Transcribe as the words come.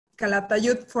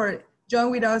Calatayud for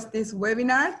joining with us this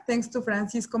webinar. Thanks to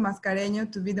Francisco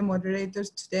Mascareño to be the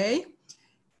moderators today.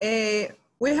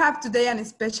 We have today a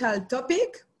special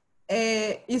topic.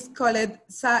 It's called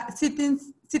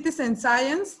Citizen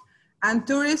Science and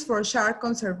Tourists for Shark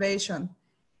Conservation.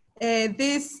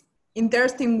 This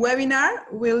interesting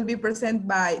webinar will be presented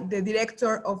by the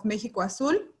director of México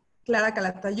Azul, Clara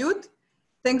Calatayud.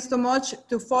 Thanks so much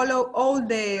to follow all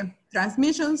the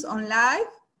transmissions on live.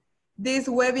 These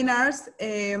webinars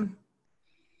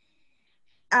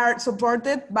are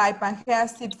supported by Pangea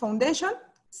Seed Foundation,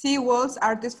 Sea Walls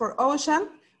Artists for Ocean,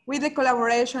 with the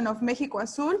collaboration of México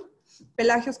Azul,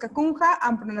 Pelagios Cacunja,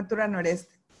 and Pronatura Noreste.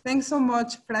 Thanks so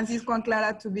much, Francisco and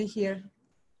Clara, to be here.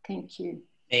 Thank you.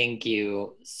 Thank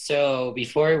you. So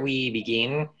before we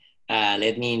begin,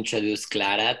 let me introduce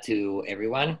Clara to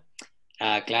everyone.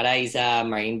 Clara is a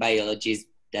marine biologist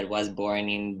that was born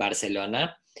in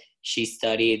Barcelona. She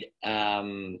studied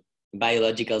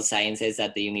biological sciences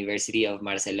at the University of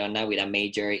Barcelona with a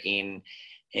major in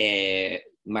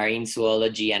marine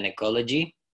zoology and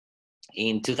ecology.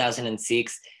 In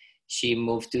 2006, she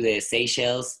moved to the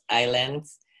Seychelles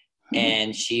Islands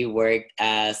and she worked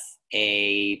as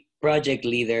a project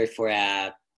leader for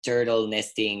a turtle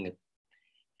nesting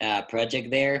project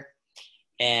there.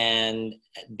 And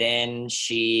then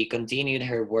she continued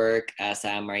her work as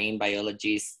a marine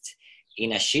biologist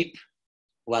in a ship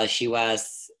while she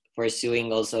was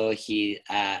pursuing also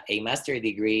a master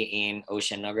degree in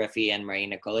oceanography and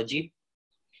marine ecology.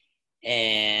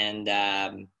 And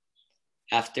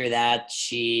after that,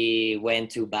 she went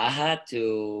to Baja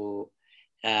to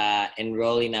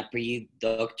enroll in a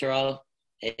pre-doctoral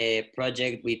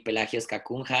project with Pelagios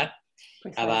Cacunja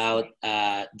about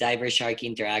diver shark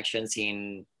interactions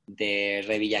in the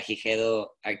Revillagigedo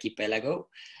archipelago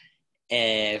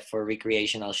for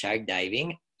recreational shark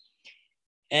diving.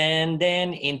 And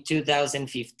then in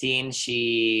 2015,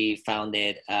 she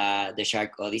founded the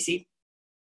Shark Odyssey,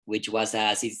 which was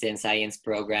a citizen science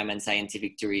program and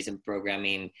scientific tourism program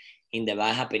in the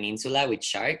Baja Peninsula with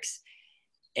sharks.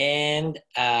 And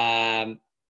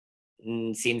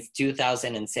since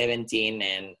 2017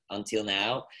 and until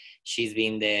now, she's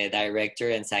been the director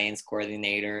and science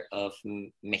coordinator of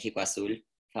México Azul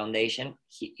Foundation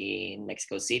in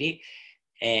Mexico City.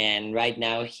 And right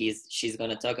now she's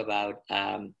going to talk about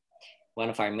one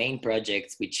of our main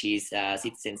projects, which is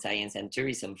citizen science and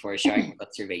tourism for shark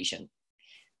conservation.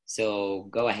 So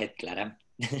go ahead, Clara.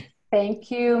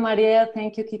 Thank you, Maria.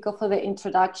 Thank you, Kiko, for the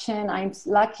introduction. I'm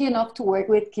lucky enough to work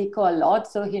with Kiko a lot,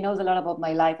 so he knows a lot about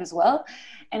my life as well.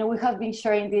 And we have been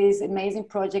sharing this amazing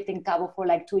project in Cabo for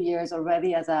like 2 years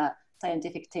already as a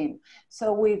scientific team.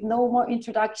 So with no more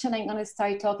introduction, I'm going to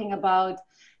start talking about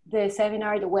the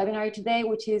webinar today,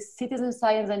 which is Citizen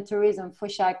Science and Tourism for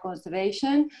Shark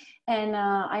Conservation. And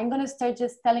I'm going to start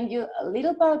just telling you a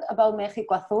little bit about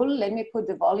México Azul. Let me put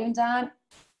the volume down.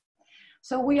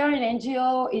 So we are an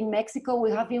NGO in Mexico. We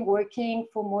have been working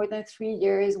for more than 3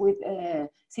 years with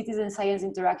citizen science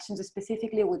interactions,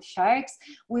 specifically with sharks.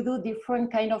 We do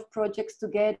different kind of projects to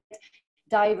get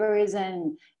divers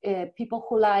and people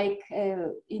who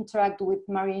interact with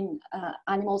marine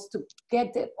animals to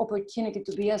get the opportunity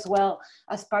to be as well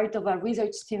as part of a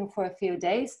research team for a few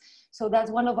days. So that's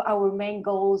one of our main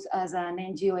goals as an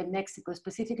NGO in Mexico,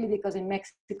 specifically because in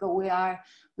Mexico we are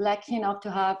lucky enough to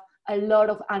have a lot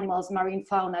of animals, marine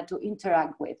fauna to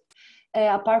interact with.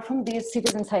 Apart from these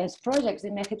citizen science projects,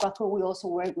 in México Azul, we also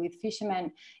work with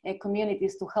fishermen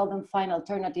communities to help them find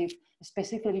alternatives,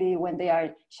 specifically when they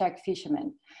are shark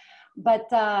fishermen. But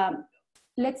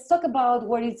let's talk about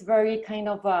what is very kind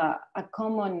of a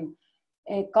common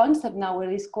concept now,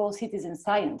 what is called citizen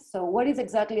science. So what is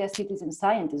exactly a citizen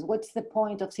scientist? What's the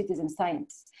point of citizen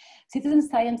science? Citizen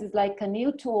science is like a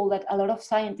new tool that a lot of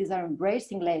scientists are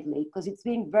embracing lately because it's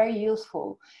being very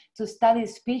useful to study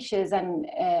species and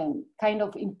kind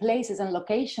of in places and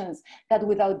locations that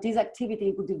without this activity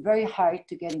it would be very hard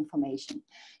to get information.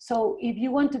 So if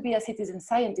you want to be a citizen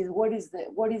scientist, what is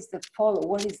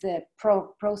the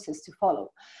process to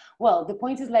follow? Well, the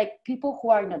point is like people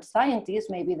who are not scientists,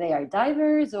 maybe they are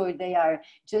divers or they are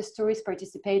just tourists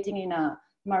participating in a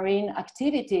marine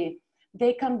activity,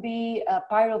 they can be a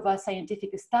part of a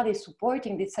scientific study,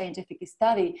 supporting this scientific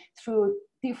study through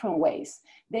different ways.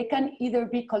 They can either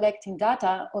be collecting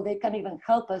data or they can even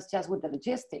help us just with the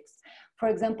logistics. For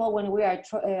example, when we are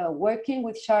working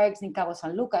with sharks in Cabo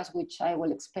San Lucas, which I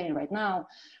will explain right now,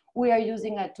 we are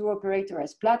using a tour operator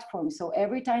as platform. So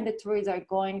every time the tourists are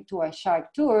going to a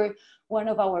shark tour, one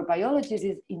of our biologists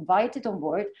is invited on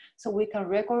board so we can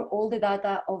record all the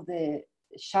data of the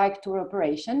shark tour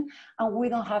operation, and we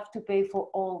don't have to pay for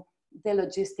all the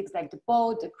logistics like the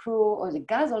boat, the crew, or the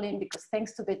gasoline, because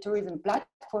thanks to the tourism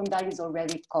platform, that is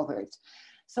already covered.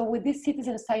 So with this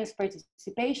citizen science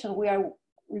participation, we are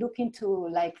looking to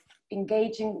like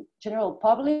engaging general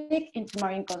public into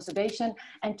marine conservation,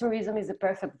 and tourism is a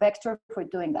perfect vector for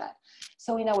doing that.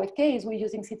 So in our case, we're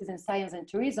using citizen science and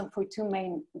tourism for two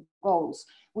main goals,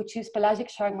 which is pelagic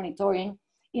shark monitoring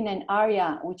in an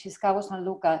area which is Cabo San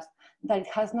Lucas that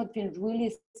has not been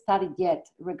really studied yet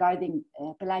regarding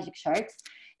pelagic sharks.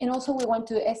 And also we want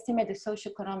to estimate the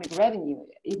socioeconomic revenue.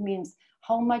 It means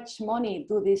how much money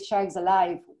do these sharks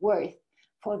alive worth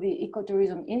for the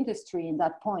ecotourism industry in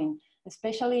that point,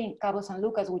 especially in Cabo San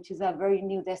Lucas, which is a very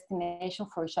new destination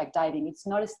for shark diving. It's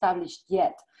not established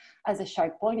yet as a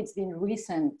shark point. It's been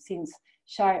recent since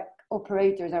shark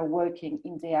operators are working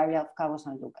in the area of Cabo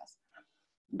San Lucas.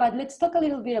 But let's talk a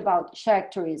little bit about shark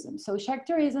tourism. So shark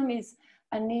tourism is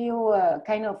a new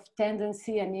kind of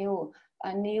tendency, a new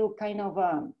kind of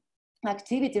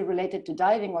activity related to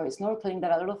diving or snorkeling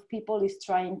that a lot of people is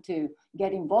trying to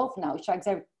get involved now. Sharks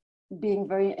are being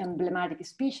very emblematic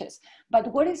species.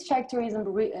 But what is shark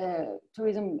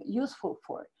tourism useful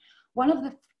for? One of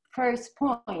the first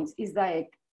points is that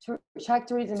shark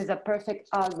tourism is a perfect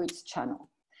outreach channel.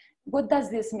 What does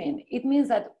this mean? It means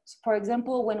that, for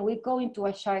example, when we go into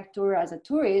a shark tour as a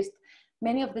tourist,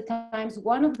 many of the times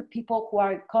one of the people who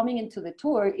are coming into the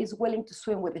tour is willing to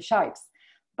swim with the sharks.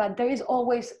 But there is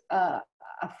always a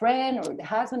friend or the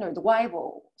husband or the wife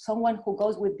or someone who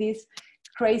goes with this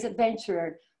crazy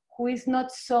adventurer who is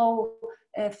not so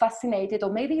fascinated,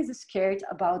 or maybe is scared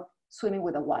about swimming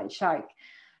with a wild shark.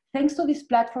 Thanks to this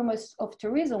platform of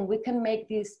tourism, we can make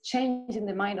this change in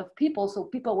the mind of people. So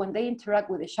people, when they interact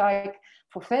with a shark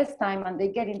for first time and they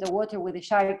get in the water with the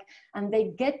shark and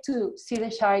they get to see the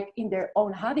shark in their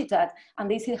own habitat and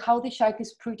they see how the shark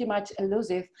is pretty much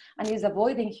elusive and is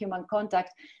avoiding human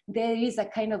contact, there is a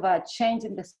kind of a change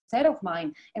in the state of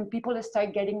mind and people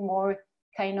start getting more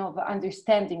kind of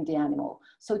understanding the animal.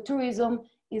 So tourism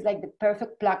is like the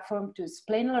perfect platform to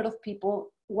explain a lot of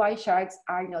people why sharks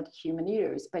are not human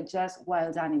eaters, but just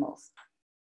wild animals.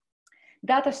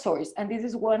 Data source, and this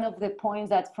is one of the points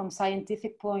that from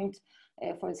scientific point,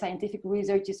 for scientific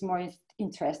research is more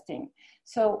interesting.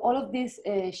 So all of these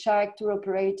shark tour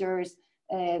operators,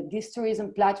 these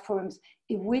tourism platforms,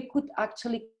 if we could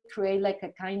actually create like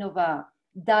a kind of a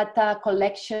data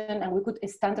collection and we could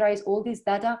standardize all this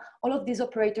data, all of these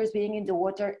operators being in the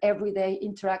water every day,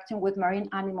 interacting with marine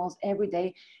animals every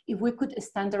day, if we could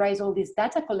standardize all this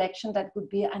data collection, that would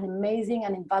be an amazing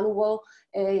and invaluable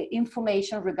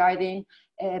information regarding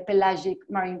pelagic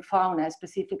marine fauna,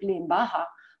 specifically in Baja,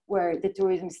 where the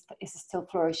tourism is still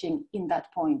flourishing in that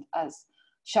point as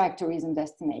shark tourism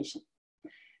destination.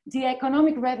 The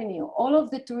economic revenue, all of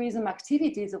the tourism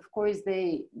activities, of course,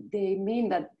 it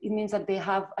means that they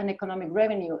have an economic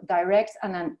revenue, direct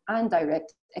and an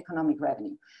indirect economic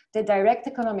revenue. The direct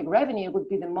economic revenue would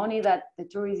be the money that the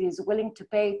tourist is willing to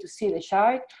pay to see the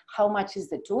shark, how much is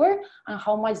the tour, and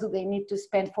how much do they need to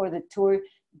spend for the tour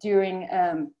during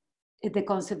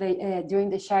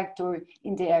the shark tour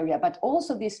in the area. But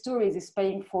also this tourist is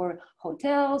paying for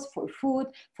hotels, for food,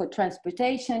 for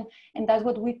transportation, and that's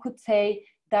what we could say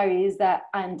there is the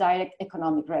indirect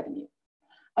economic revenue.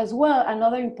 As well,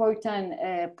 another important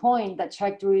point that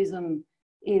shark tourism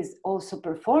is also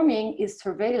performing is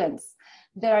surveillance.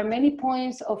 There are many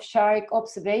points of shark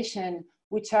observation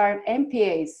which are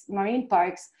MPAs, marine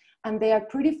parks, and they are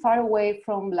pretty far away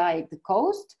from like the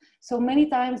coast. So many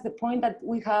times the point that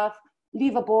we have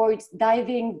liveaboards,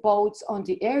 diving boats on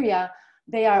the area,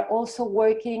 they are also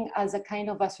working as a kind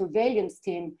of a surveillance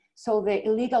team. So the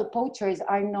illegal poachers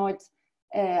are not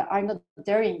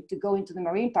daring to go into the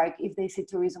marine park if they see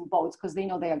tourism boats because they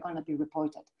know they are going to be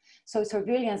reported. So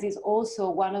surveillance is also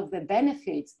one of the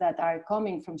benefits that are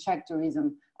coming from shark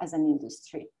tourism as an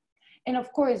industry. And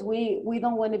of course, we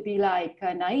don't want to be like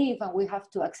naive, and we have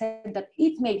to accept that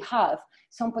it may have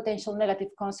some potential negative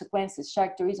consequences,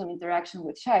 shark tourism interaction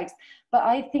with sharks, but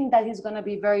I think that is going to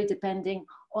be very depending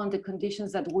on the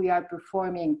conditions that we are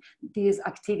performing this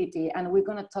activity, and we're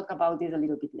going to talk about this a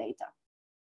little bit later.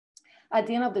 At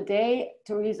the end of the day,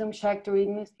 shark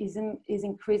tourism is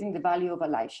increasing the value of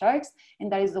alive sharks,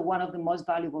 and that is one of the most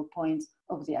valuable points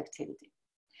of the activity.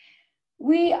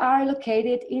 We are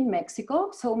located in Mexico.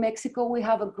 So Mexico, we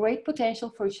have a great potential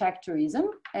for shark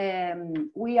tourism.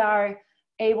 We are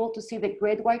able to see the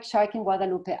great white shark in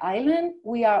Guadalupe Island.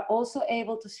 We are also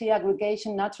able to see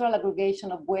natural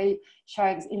aggregation of whale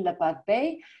sharks in La Paz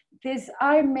Bay. There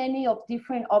are many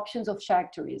different options of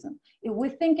shark tourism. If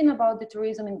we're thinking about the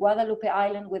tourism in Guadalupe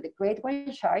Island with the great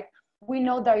white shark, we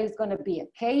know there is going to be a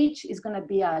cage, it's going to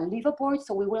be a liveaboard,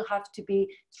 so we will have to be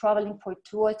traveling for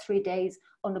 2 or 3 days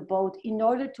on a boat in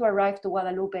order to arrive to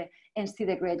Guadalupe and see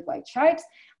the great white sharks.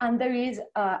 And there is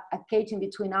a cage in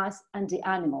between us and the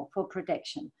animal for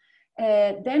protection.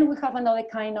 Then we have another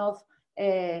kind of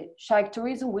shark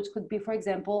tourism, which could be, for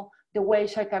example, the whale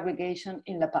shark aggregation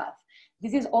in La Paz.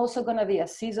 This is also going to be a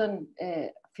season,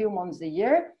 a few months a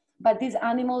year. But these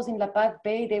animals in La Paz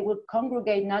Bay, they will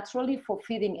congregate naturally for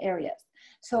feeding areas.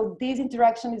 So this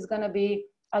interaction is going to be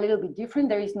a little bit different.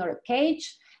 There is not a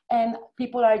cage, and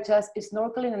people are just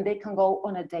snorkeling and they can go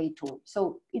on a day tour.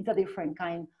 So it's a different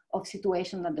kind of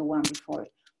situation than the one before.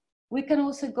 We can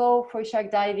also go for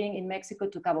shark diving in Mexico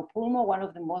to Cabo Pulmo, one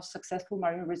of the most successful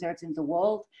marine reserves in the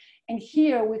world. And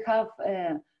here we have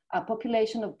a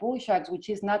population of bull sharks, which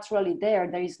is naturally there.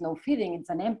 There is no feeding, it's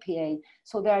an MPA.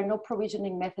 So there are no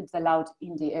provisioning methods allowed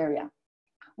in the area.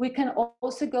 We can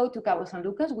also go to Cabo San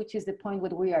Lucas, which is the point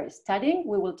where we are studying.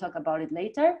 We will talk about it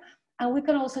later. And we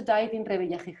can also dive in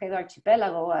Revillagigedo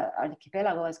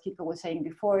archipelago, as Kiko was saying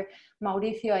before.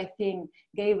 Mauricio, I think,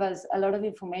 gave us a lot of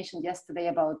information yesterday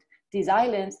about these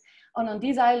islands. And on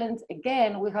these islands,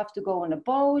 again, we have to go on a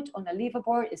boat, on a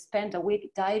liveaboard, spend a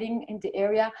week diving in the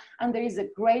area. And there is a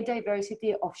great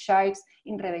diversity of sharks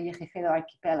in Revillagigedo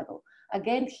archipelago.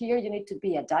 Again, here you need to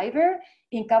be a diver.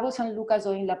 In Cabo San Lucas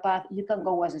or in La Paz, you can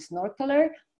go as a snorkeler.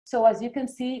 So as you can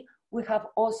see, we have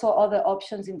also other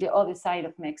options in the other side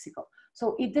of Mexico.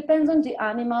 So it depends on the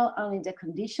animal and in the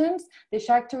conditions. The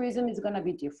shark tourism is going to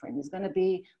be different. It's going to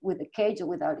be with a cage or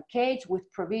without a cage,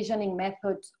 with provisioning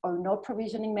methods or no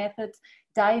provisioning methods,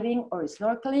 diving or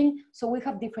snorkeling. So we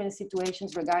have different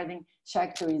situations regarding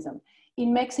shark tourism.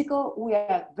 In Mexico, we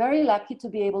are very lucky to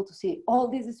be able to see all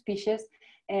these species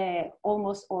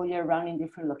almost all year round in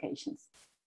different locations.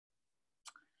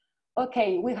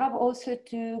 Okay, we have also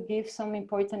to give some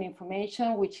important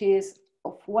information, which is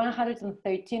of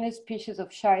 113 species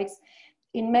of sharks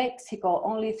in Mexico,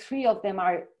 only 3 of them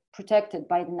are protected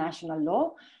by the national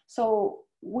law. So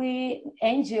we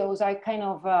NGOs are kind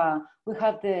of, we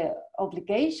have the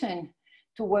obligation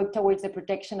to work towards the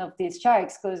protection of these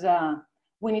sharks because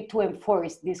we need to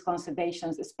enforce these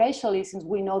conservations, especially since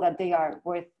we know that they are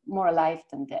worth more alive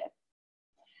than dead.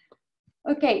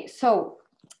 Okay, so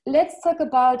let's talk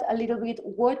about a little bit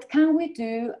what can we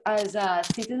do as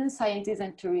citizen scientists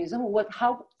and tourism.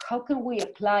 How can we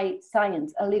apply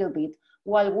science a little bit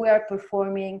while we are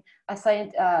performing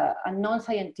a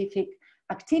non-scientific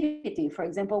activity? For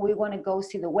example, we want to go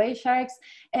see the whale sharks,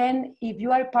 and if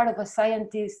you are part of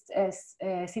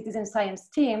a citizen science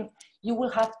team, you will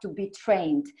have to be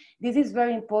trained. This is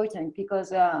very important because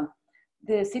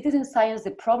the citizen science,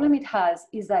 the problem it has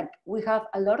is that we have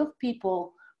a lot of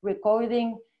people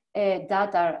recording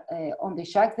data on the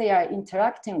sharks they are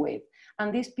interacting with,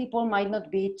 and these people might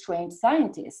not be trained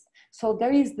scientists. So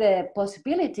there is the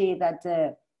possibility that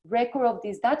the record of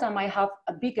this data might have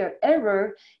a bigger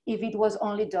error if it was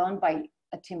only done by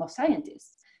a team of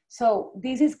scientists. So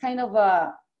this is kind of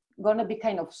going to be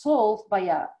kind of solved by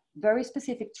a very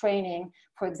specific training,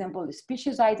 for example, the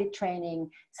species ID training,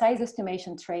 size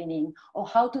estimation training, or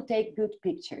how to take good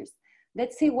pictures.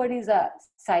 Let's see what is a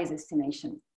size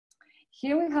estimation.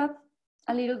 Here we have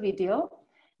a little video.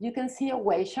 You can see a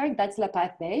whale shark, that's La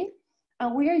Paz Bay.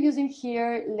 And we are using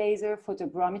here laser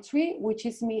photogrammetry, which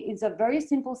is a very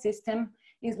simple system.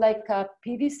 It's like a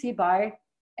PVC bar,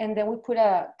 and then we put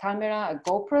a camera, a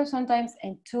GoPro sometimes,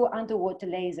 and 2 underwater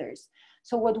lasers.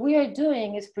 So what we are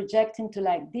doing is projecting to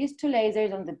like these 2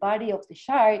 lasers on the body of the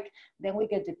shark. Then we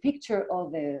get the picture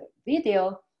of the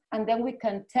video, and then we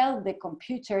can tell the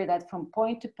computer that from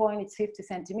point to point, it's 50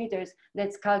 centimeters.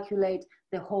 Let's calculate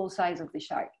the whole size of the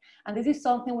shark. And this is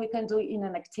something we can do in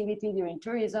an activity during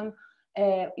tourism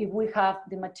if we have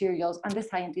the materials and the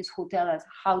scientists who tell us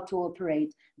how to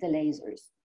operate the lasers.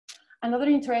 Another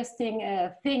interesting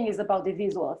thing is about the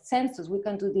visual sensors. We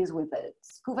can do this with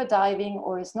scuba diving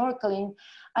or snorkeling,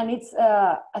 and it's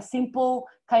a simple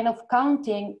kind of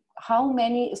counting how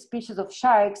many species of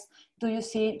sharks do you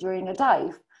see during a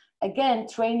dive. Again,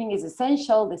 training is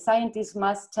essential. The scientists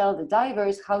must tell the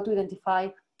divers how to identify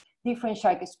different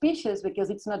shark species because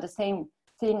it's not the same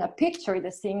seeing a picture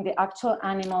than seeing the actual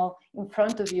animal in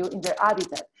front of you in their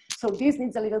habitat. So this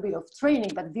needs a little bit of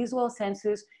training, but visual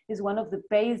sensors is one of the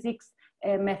basics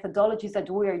methodologies that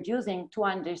we are using to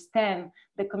understand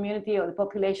the community or the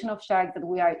population of sharks that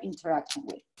we are interacting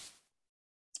with.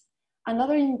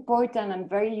 Another important and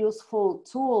very useful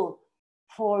tool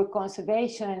for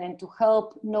conservation and to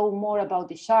help know more about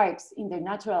the sharks in their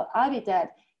natural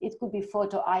habitat, it could be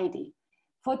photo ID.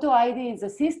 Photo ID is a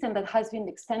system that has been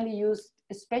extensively used,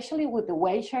 especially with the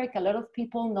whale shark. A lot of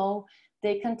people know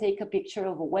they can take a picture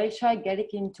of a whale shark, get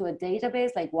it into a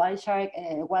database like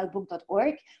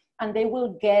wildbook.org, and they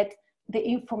will get the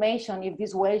information if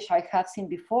this whale shark have seen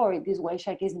before, if this whale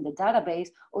shark is in the database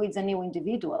or it's a new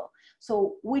individual.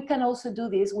 So we can also do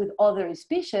this with other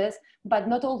species, but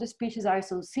not all the species are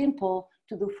so simple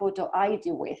to do photo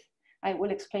ID with. I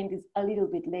will explain this a little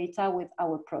bit later with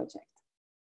our project.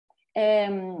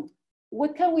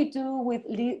 What can we do with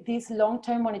this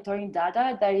long-term monitoring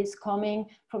data that is coming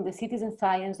from the Citizen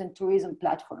Science and Tourism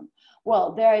platform?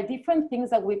 Well, there are different things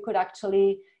that we could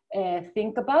actually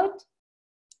think about.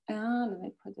 Let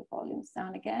me put the volumes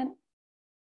down again.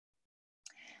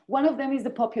 One of them is the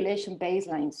population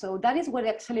baseline. So that is what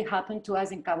actually happened to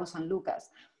us in Cabo San Lucas.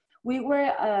 We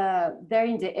were there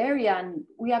in the area and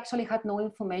we actually had no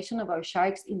information about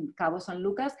sharks in Cabo San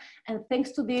Lucas. And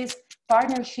thanks to this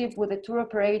partnership with the tour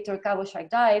operator, Cabo Shark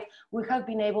Dive, we have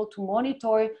been able to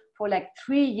monitor for like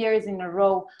 3 years in a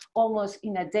row, almost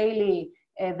in a daily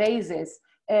basis,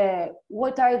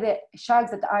 what are the sharks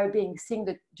that are being seen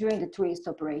during the tourist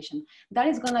operation. That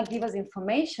is gonna give us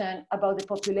information about the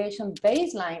population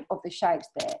baseline of the sharks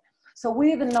there. So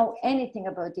we didn't know anything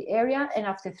about the area, and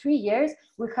after 3 years,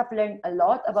 we have learned a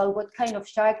lot about what kind of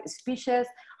shark species,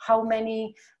 how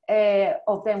many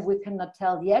of them we cannot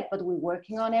tell yet, but we're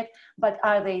working on it. But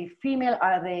are they female,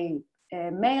 are they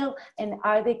male, and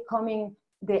are they coming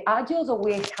the adults, or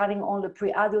we're having only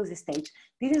pre-adult stage?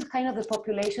 This is kind of the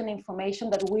population information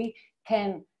that we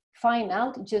can find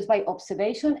out just by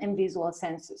observation and visual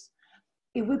senses.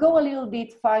 If we go a little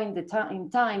bit far in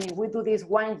time, if we do this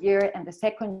 1 year and the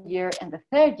second year and the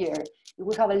third year, if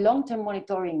we have a long-term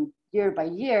monitoring year by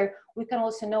year, we can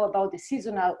also know about the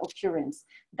seasonal occurrence.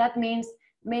 That means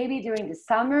maybe during the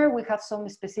summer, we have some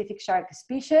specific shark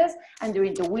species, and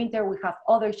during the winter, we have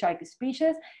other shark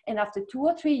species. And after 2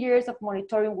 or 3 years of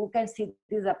monitoring, we can see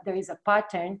there is a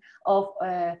pattern of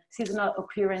seasonal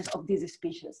occurrence of these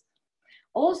species.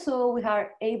 Also, we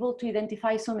are able to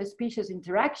identify some species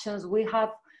interactions. We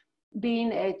have been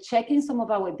checking some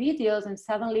of our videos, and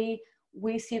suddenly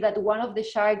we see that one of the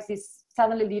sharks is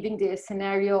suddenly leaving the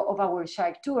scenario of our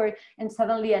shark tour, and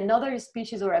suddenly another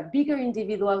species or a bigger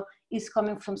individual is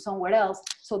coming from somewhere else.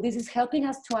 So this is helping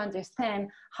us to understand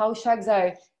how sharks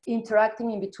are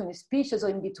interacting in between species or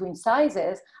in between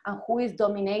sizes, and who is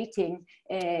dominating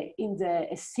in the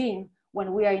scene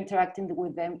when we are interacting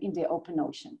with them in the open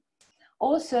ocean.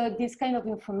 Also, this kind of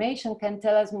information can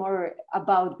tell us more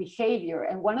about behavior.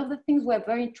 And one of the things we're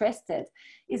very interested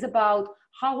is about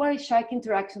how are shark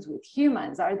interactions with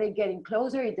humans? Are they getting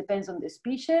closer? It depends on the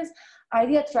species. Are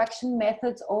the attraction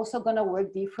methods also gonna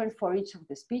work different for each of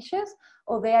the species?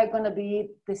 Or they are gonna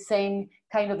be the same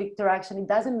kind of interaction? It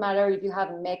doesn't matter if you have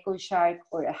a mako shark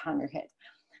or a hammerhead.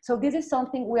 So this is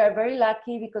something we are very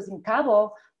lucky because in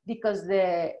Cabo, because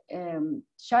the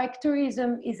shark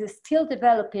tourism is still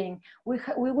developing,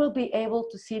 we will be able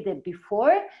to see the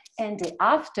before and the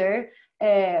after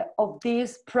of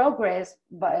this progress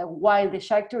while the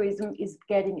shark tourism is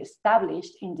getting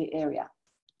established in the area.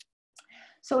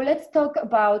 So let's talk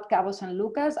about Cabo San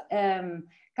Lucas.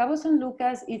 Cabo San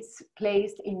Lucas is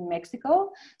placed in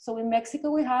Mexico. So in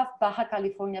Mexico, we have Baja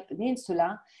California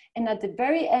Peninsula. And at the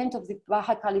very end of the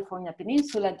Baja California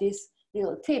Peninsula, this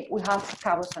little tip, we have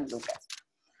Cabo San Lucas.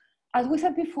 As we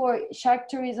said before, shark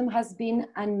tourism has been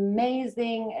an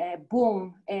amazing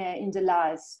boom in the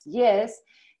last years.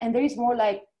 And there is more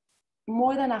than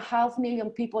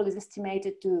 500,000 people is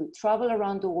estimated to travel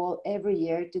around the world every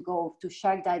year to go to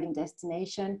shark diving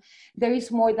destination. There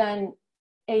is more than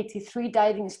 83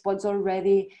 diving spots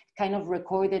already kind of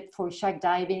recorded for shark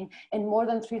diving, and more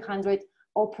than 300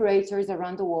 operators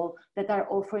around the world that are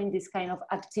offering this kind of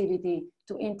activity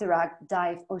to interact,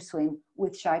 dive, or swim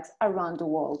with sharks around the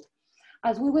world.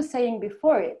 As we were saying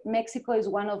before, Mexico is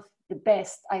one of the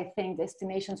best, I think,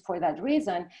 destinations for that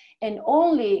reason. And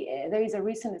only there is a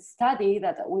recent study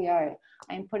that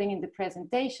I'm putting in the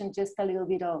presentation, just a little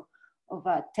bit of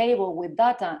a table with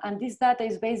data. And this data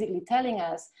is basically telling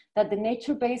us that the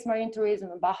nature-based marine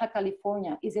tourism in Baja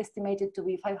California is estimated to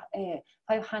be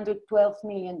 512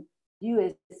 million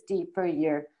USD per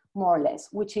year, more or less,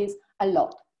 which is a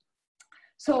lot.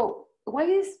 So why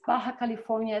is Baja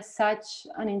California such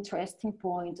an interesting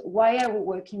point? Why are we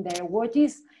working there? What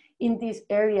is in this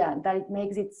area that it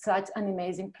makes it such an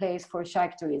amazing place for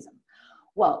shark tourism?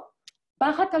 Well,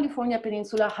 Baja California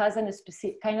Peninsula has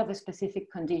kind of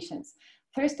specific conditions.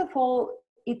 First of all,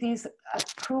 it is a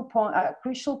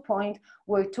crucial point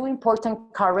where two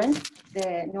important currents,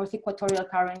 the North Equatorial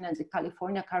Current and the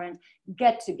California Current,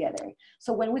 get together.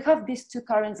 So when we have these two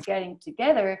currents getting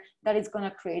together, that is going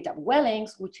to create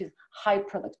upwellings, which is high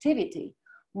productivity.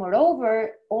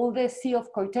 Moreover, all the Sea of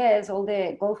Cortez, all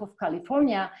the Gulf of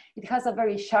California, it has a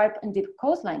very sharp and deep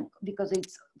coastline because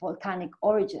it's volcanic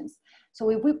origins. So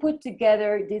if we put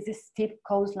together this steep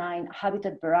coastline,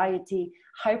 habitat variety,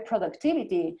 high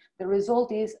productivity, the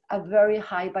result is a very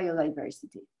high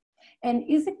biodiversity. And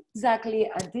is exactly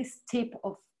at this tip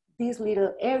of this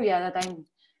little area that I'm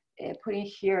putting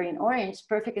here in orange,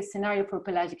 perfect scenario for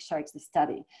pelagic sharks to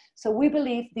study. So we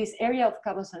believe this area of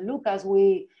Cabo San Lucas,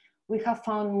 we have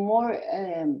found more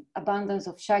abundance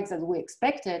of sharks than we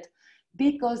expected,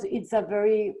 because it's a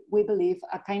very, we believe,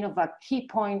 a kind of a key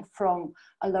point from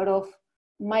a lot of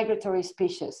migratory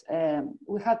species.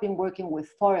 We have been working with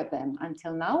 4 of them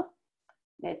until now.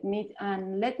 Let me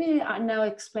now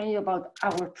explain you about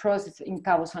our process in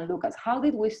Cabo San Lucas. How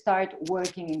did we start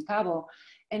working in Cabo,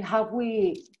 and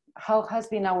how has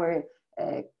been our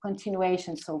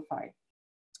continuation so far?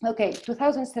 Okay,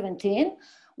 2017,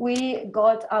 we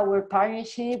got our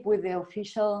partnership with the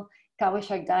official Cabo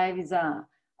Shark Dive, is a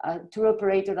tour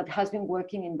operator that has been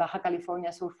working in Baja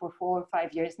California Sur for 4 or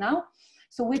 5 years now.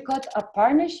 So we got a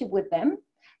partnership with them.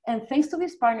 And thanks to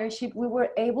this partnership, we were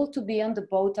able to be on the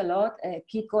boat a lot,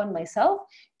 Kiko and myself,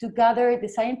 to gather the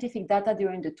scientific data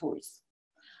during the tours.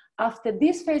 After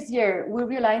this first year, we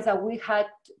realized that we had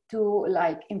to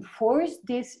enforce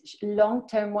this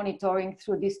long-term monitoring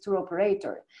through this tour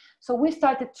operator. So we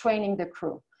started training the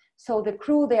crew. So the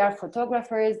crew, they are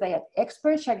photographers, they are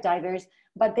expert shark divers,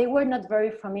 but they were not very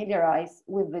familiarized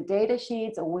with the data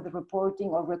sheets or with reporting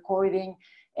or recording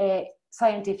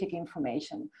scientific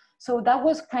information. So that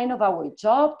was kind of our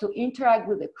job, to interact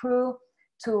with the crew,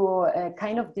 to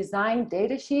kind of design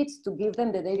data sheets, to give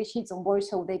them the data sheets on board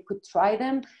so they could try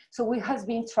them. So we have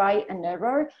been try and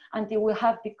error until we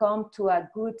have become to a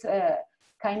good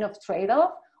kind of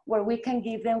trade-off, where we can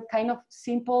give them kind of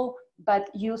simple but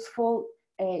useful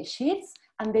sheets,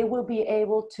 and they will be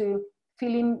able to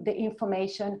fill in the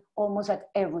information almost at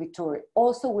every tour,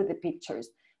 also with the pictures.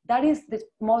 That is the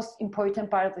most important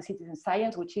part of the citizen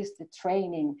science, which is the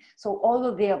training. So all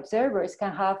of the observers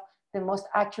can have the most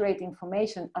accurate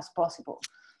information as possible.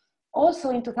 Also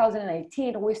in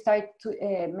 2018, we started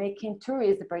making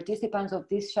tourists, the participants of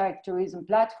this shark tourism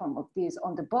platform of this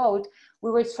on the boat,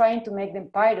 we were trying to make them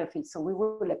part of it. So we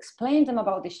will explain them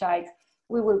about the sharks,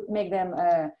 we will make them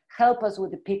help us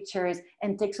with the pictures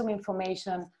and take some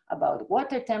information about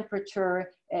water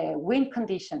temperature, wind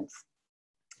conditions.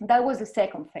 That was the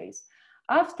second phase.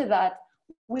 After that,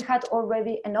 we had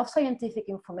already enough scientific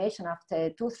information after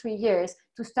 2-3 years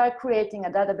to start creating a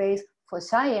database for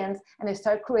science and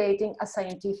start creating a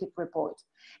scientific report.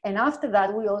 And after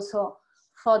that, we also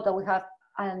thought that we have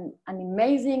an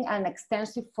amazing and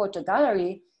extensive photo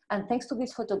gallery. And thanks to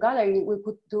this photo gallery, we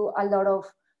could do a lot of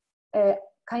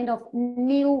kind of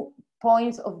new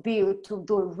points of view to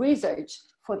do research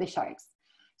for the sharks.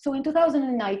 So in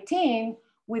 2019,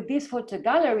 with this photo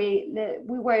gallery,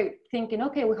 we were thinking,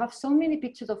 okay, we have so many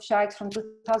pictures of sharks from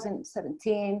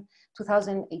 2017,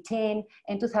 2018,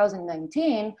 and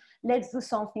 2019. Let's do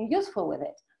something useful with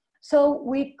it. So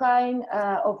we kind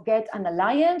of get an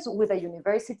alliance with a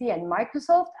university and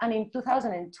Microsoft. And in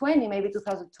 2020, maybe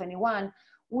 2021,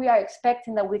 we are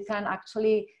expecting that we can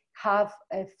actually have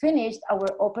finished our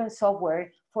open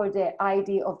software for the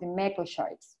ID of the Mako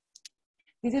sharks.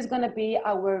 This is going to be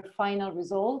our final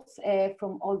results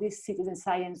from all this citizen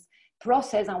science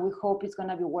process, and we hope it's going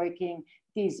to be working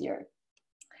this year.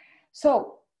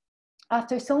 So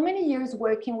after so many years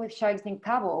working with sharks in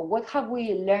Cabo, what have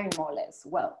we learned more or less?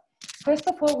 Well, first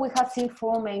of all, we have seen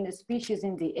 4 main species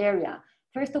in the area.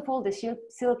 First of all, the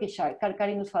silky shark,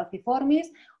 Carcharinus falciformis,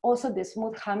 also the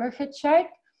smooth hammerhead shark,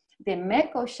 the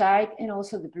Mako shark, and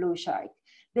also the blue shark.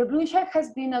 The blue shark has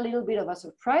been a little bit of a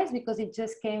surprise because it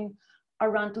just came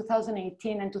around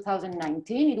 2018 and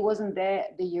 2019. It wasn't there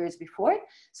the years before.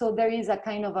 So there is a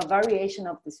kind of a variation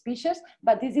of the species,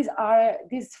 but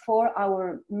these for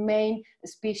our main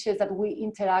species that we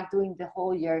interact during the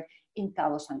whole year in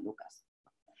Cabo San Lucas.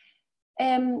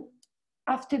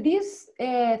 After these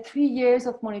 3 years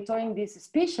of monitoring these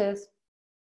species,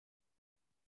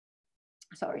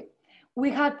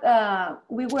 we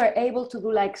were able to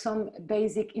do like some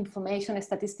basic information,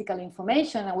 statistical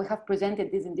information, and we have presented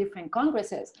this in different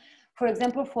congresses. For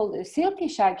example, for the silky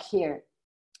shark here,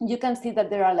 you can see that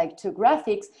there are like 2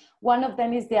 graphics. One of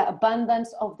them is the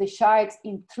abundance of the sharks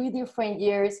in 3 different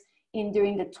years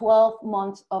during the 12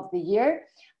 months of the year.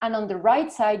 And on the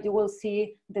right side, you will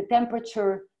see the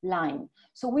temperature line.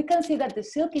 So we can see that the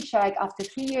silky shark, after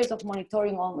 3 years of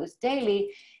monitoring almost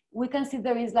daily, we can see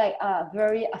there is like a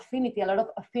lot of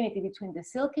affinity between the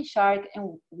silky shark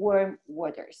and warm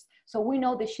waters. So we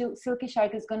know the silky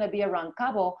shark is going to be around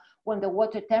Cabo when the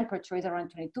water temperature is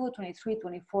around 22, 23,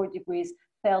 24 degrees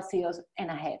Celsius and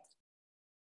ahead.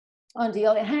 On the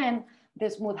other hand, the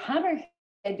smooth hammerhead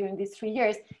during these 3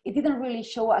 years, it didn't really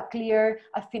show a clear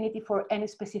affinity for any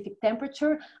specific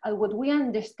temperature. And what we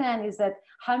understand is that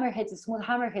hammerheads, smooth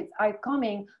hammerheads, are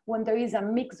coming when there is a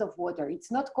mix of water.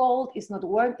 It's not cold, it's not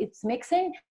warm, it's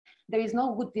mixing. There is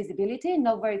no good visibility,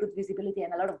 not very good visibility,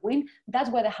 and a lot of wind. That's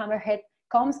where the hammerhead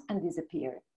comes and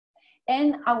disappears.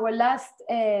 And our last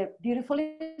beautiful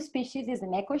species is the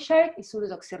mako shark,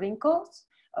 Isurus oxyrhynchos,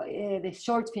 the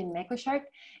short fin mako shark.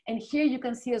 And here you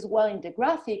can see as well in the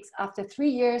graphics, after 3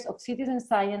 years of citizen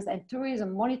science and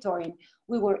tourism monitoring,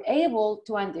 we were able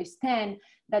to understand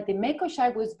that the mako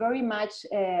shark was very much,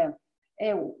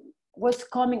 was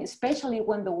coming especially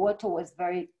when the water was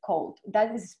very cold.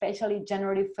 That is especially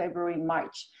January, February,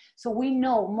 March. So we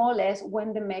know more or less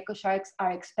when the mako sharks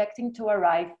are expecting to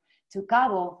arrive to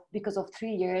Cabo because of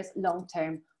 3 years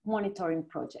long-term monitoring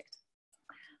project.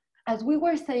 As we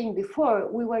were saying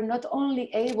before, we were not only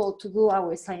able to do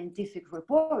our scientific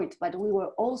report, but we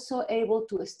were also able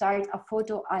to start a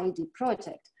photo ID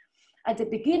project. At the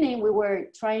beginning, we were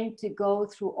trying to go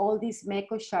through all these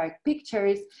mako shark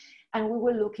pictures, and we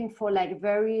were looking for like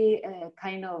very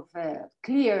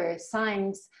clear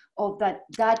signs of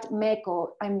that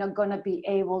mako, I'm not gonna be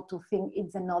able to think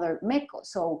it's another mako.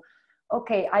 So,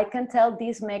 okay, I can tell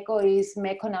this mako is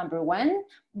mako number 1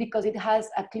 because it has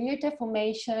a clear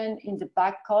deformation in the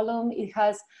back column. It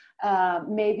has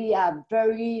maybe a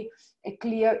very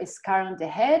clear scar on the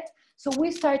head. So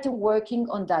we started working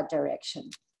on that direction.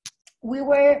 We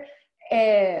were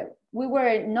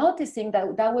noticing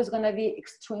that that was going to be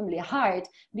extremely hard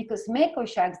because mako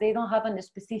sharks, they don't have a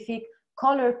specific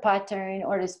color pattern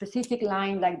or a specific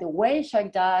line like the whale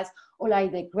shark does or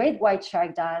like the great white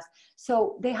shark does.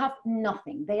 So they have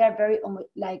nothing. They are very,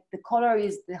 like the color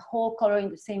is the whole color in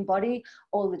the same body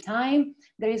all the time.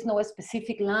 There is no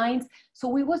specific lines.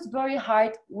 So it was very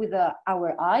hard with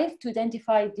our eyes to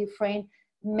identify different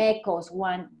makos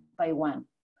one by one.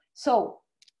 So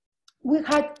we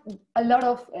had a lot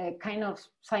of kind of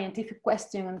scientific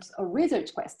questions or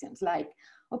research questions like,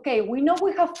 okay, we know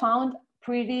we have found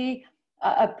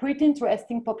a pretty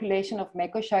interesting population of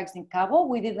mako sharks in Cabo.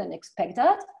 We didn't expect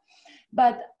that.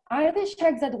 But are the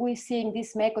sharks that we see in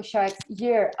these mako sharks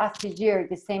year after year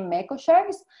the same mako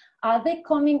sharks? Are they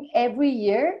coming every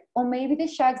year? Or maybe the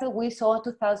sharks that we saw in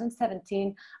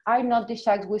 2017 are not the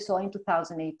sharks we saw in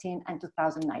 2018 and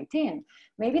 2019.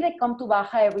 Maybe they come to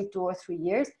Baja every 2 or 3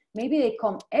 years. Maybe they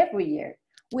come every year.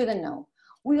 We don't know.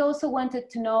 We also wanted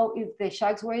to know if the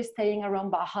sharks were staying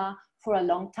around Baja for a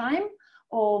long time,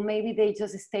 or maybe they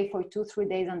just stay for 2 or 3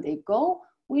 days and they go.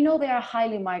 We know they are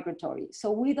highly migratory, so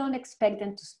we don't expect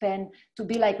them to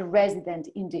be like a resident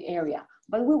in the area.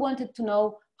 But we wanted to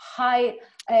know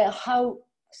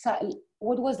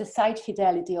what was the site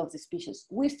fidelity of the species.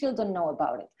 We still don't know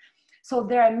about it. So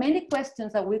there are many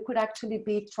questions that we could actually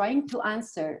be trying to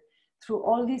answer through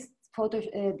all these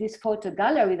this photo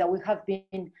gallery that we have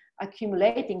been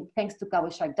accumulating thanks to Cabo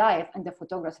Shark Dive and the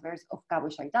photographers of Cabo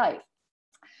Shark Dive.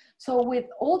 So with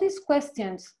all these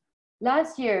questions,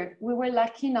 last year we were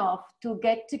lucky enough to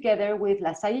get together with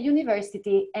La Salle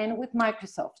University and with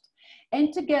Microsoft.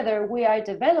 And together we are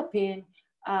developing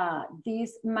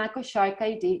this Mako Shark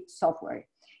ID software.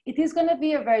 It is going to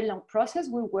be a very long process.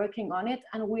 We're working on it,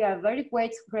 and we are very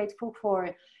grateful for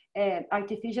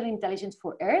Artificial Intelligence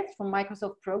for Earth from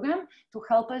Microsoft program to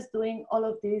help us doing all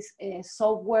of this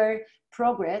software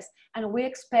progress. And we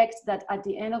expect that at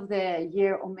the end of the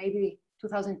year, or maybe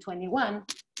 2021,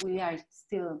 we are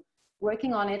still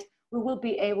working on it, we will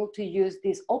be able to use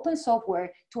this open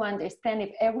software to understand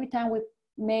if every time we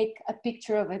make a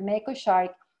picture of a mako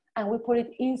shark and we put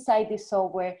it inside this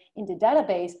software in the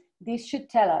database, this should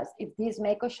tell us if this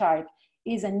mako shark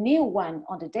is a new one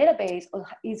on the database or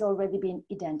is already been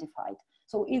identified.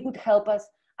 So it would help us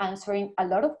answering a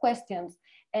lot of questions.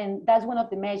 And that's one of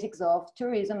the magics of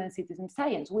tourism and citizen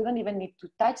science. We don't even need to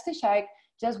touch the shark.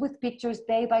 Just with pictures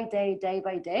day by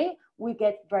day, we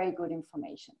get very good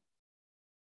information.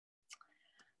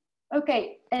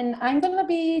 Okay, and I'm gonna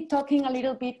be talking a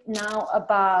little bit now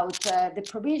about the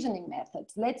provisioning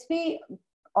methods. Let's be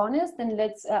honest and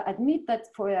let's admit that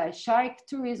for a shark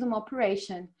tourism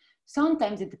operation,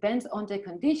 sometimes it depends on the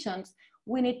conditions,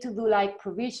 we need to do like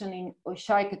provisioning or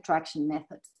shark attraction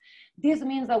methods. This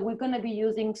means that we're going to be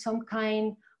using some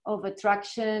kind of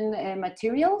attraction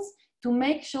materials to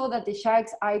make sure that the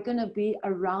sharks are going to be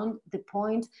around the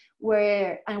point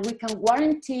where, and we can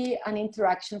guarantee an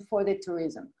interaction for the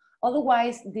tourism.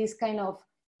 Otherwise, these kind of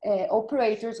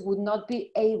operators would not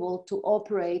be able to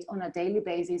operate on a daily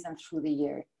basis and through the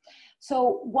year.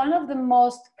 So one of the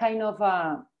most kind of,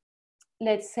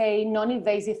 let's say,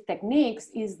 non-invasive techniques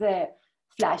is the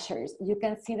flashers. You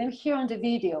can see them here on the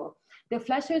video. The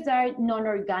flashers are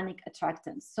non-organic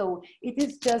attractants. So it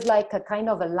is just like a kind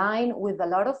of a line with a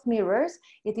lot of mirrors.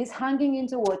 It is hanging in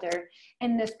the water,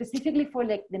 and specifically for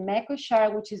like the mako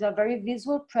shark, which is a very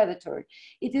visual predator,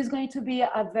 it is going to be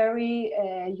a very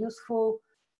useful,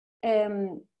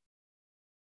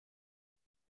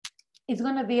 it's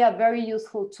going to be a very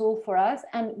useful tool for us,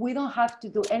 and we don't have to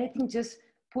do anything, just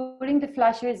putting the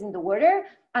flashers in the water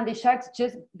and the sharks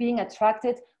just being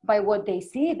attracted by what they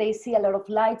see. They see a lot of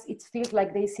lights. It feels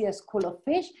like they see a school of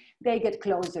fish. They get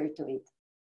closer to it.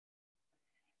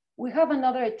 We have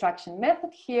another attraction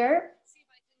method here.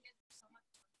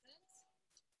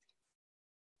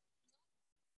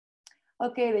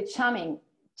 Okay, the chamming.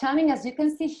 Chamming, as you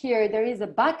can see here, there is a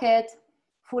bucket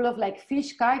full of like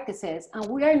fish carcasses, and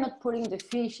we are not putting the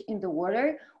fish in the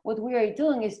water. What we are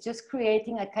doing is just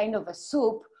creating a kind of a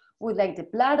soup with like the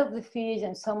blood of the fish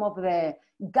and some of the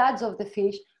guts of the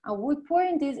fish, and we're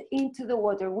pouring this into the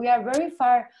water. We are very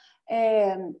far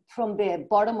from the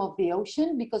bottom of the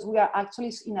ocean because we are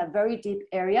actually in a very deep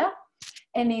area.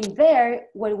 And in there,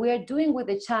 what we are doing with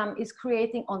the cham is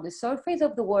creating on the surface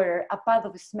of the water a path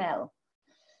of smell.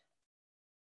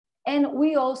 And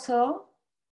we also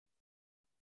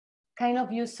kind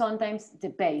of use sometimes the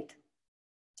bait.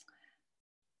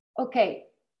 Okay,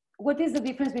 what is the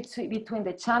difference between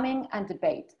the chamming and the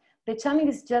bait? The chamming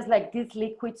is just like this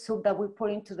liquid soup that we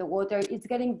put into the water. It's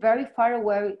getting very far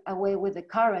away with the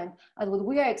current. And what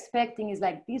we are expecting is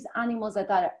like these animals that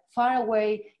are far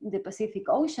away in the Pacific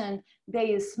Ocean,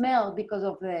 they smell because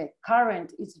of the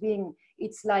current.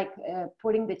 It's like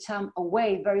putting the cham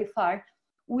away very far.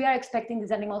 We are expecting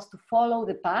these animals to follow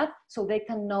the path so they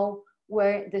can know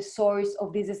where the source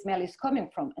of this smell is coming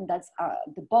from. And that's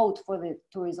the boat for the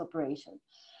tourist operation.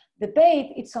 The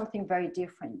bait, it's something very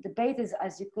different. The bait is,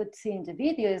 as you could see in the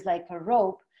video, is like a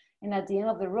rope. And at the end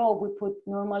of the rope, we put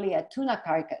normally a tuna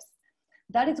carcass.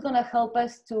 That is gonna help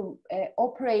us to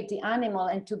operate the animal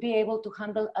and to be able to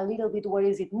handle a little bit where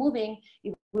is it moving.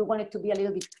 If we want it to be a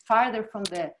little bit farther from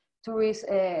the tourist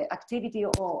activity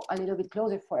or a little bit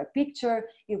closer for a picture,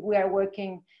 if we are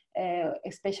working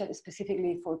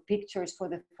specifically for pictures for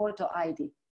the photo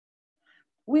ID.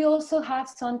 We also have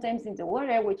sometimes in the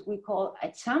water, which we call a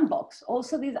cham box.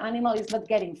 Also, this animal is not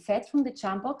getting fed from the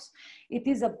cham box. It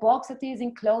is a box that is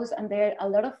enclosed, and there are a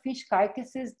lot of fish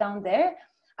carcasses down there.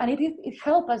 And it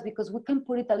helps us because we can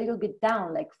put it a little bit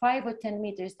down, like 5 or 10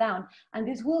 meters down. And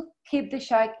this will keep the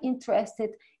shark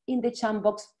interested in the cham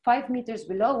box 5 meters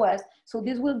below us. So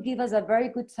this will give us a very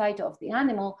good sight of the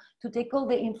animal to take all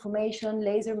the information,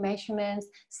 laser measurements,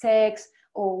 sex,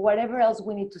 or whatever else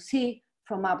we need to see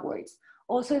from upwards.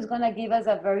 Also, it's gonna give us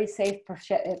a very safe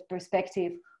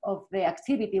perspective of the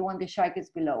activity when the shark is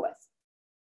below us.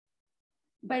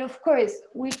 But of course,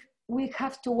 we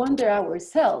have to wonder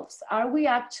ourselves, are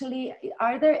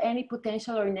there any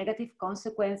potential or negative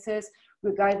consequences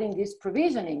regarding this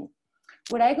provisioning?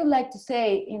 What I would like to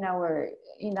say in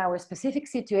our specific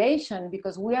situation,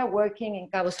 because we are working in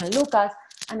Cabo San Lucas,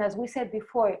 and as we said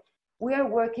before, we are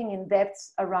working in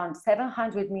depths around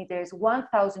 700 meters,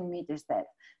 1,000 meters depth.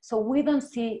 So we don't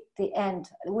see the end,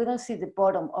 we don't see the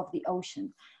bottom of the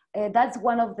ocean. That's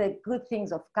one of the good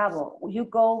things of Cabo. You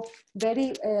go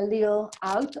very little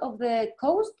out of the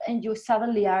coast and you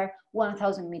suddenly are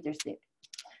 1,000 meters deep.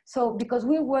 So because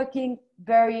we're working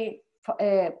very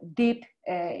deep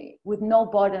with no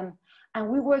bottom, and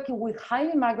we're working with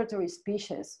highly migratory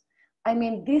species. I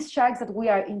mean, these sharks that we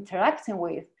are interacting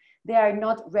with, they are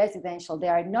not residential. They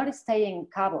are not staying in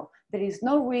Cabo. There is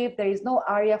no reef. There is no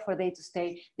area for them to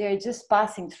stay. They are just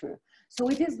passing through. So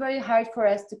it is very hard for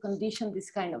us to condition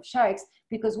this kind of sharks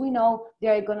because we know they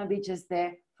are going to be just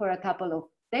there for a couple of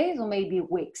days or maybe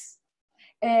weeks.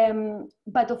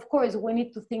 But of course, we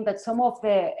need to think that some of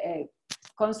the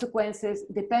consequences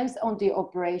depends on the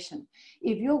operation.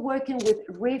 If you're working with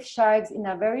reef sharks in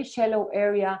a very shallow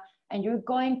area and you're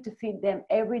going to feed them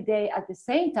every day at the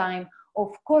same time,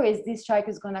 of course, this shark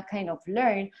is going to kind of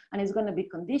learn and it's going to be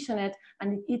conditioned,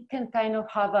 and it can kind of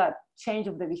have a change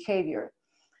of the behavior.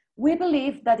 We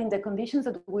believe that in the conditions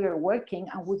that we are working,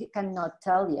 and we cannot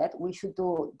tell yet, we should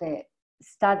do the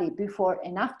study before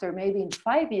and after, maybe in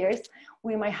 5 years,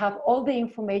 we might have all the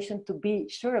information to be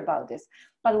sure about this.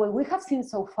 But what we have seen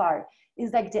so far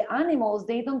is like the animals,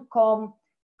 they don't come,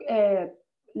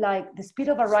 like the speed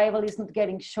of arrival is not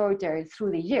getting shorter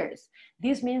through the years.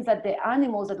 This means that the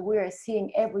animals that we are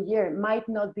seeing every year might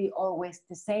not be always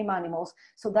the same animals.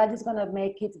 So that is gonna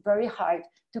make it very hard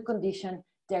to condition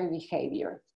their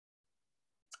behavior.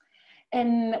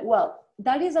 And well,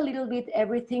 that is a little bit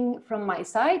everything from my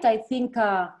side. I think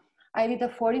I did a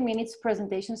 40 minutes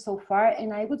presentation so far,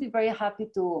 and I would be very happy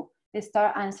to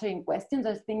start answering questions.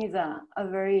 I think it's a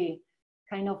very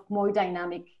kind of more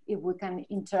dynamic if we can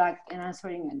interact and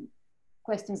answering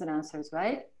questions and answers,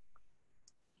 right?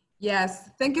 Yes,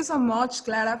 thank you so much,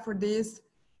 Clara, for this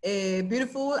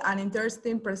beautiful and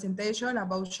interesting presentation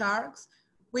about sharks.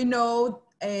 We know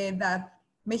that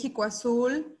Mexico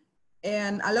Azul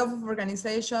and a lot of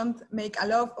organizations make a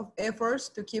lot of efforts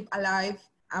to keep alive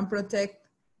and protect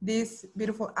these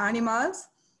beautiful animals.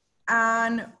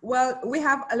 And well, we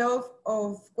have a lot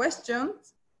of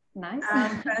questions. Nice.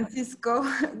 And Francisco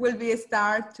will be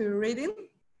start to reading.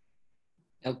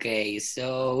 Okay,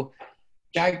 so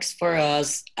Sharks for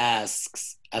Us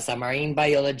asks, as a marine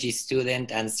biology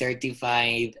student and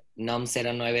certified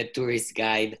NOM09 tourist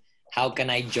guide, how can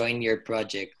I join your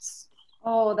projects?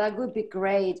 Oh, that would be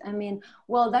great. I mean,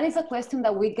 well, that is a question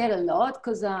that we get a lot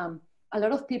because a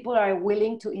lot of people are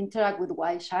willing to interact with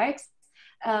wild sharks.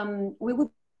 We would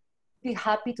be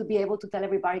happy to be able to tell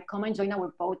everybody, come and join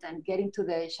our boat and get into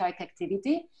the shark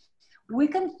activity. We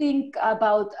can think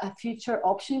about a future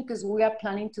option because we are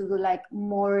planning to do like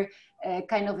more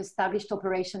kind of established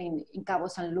operation in Cabo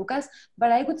San Lucas.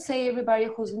 But I would say everybody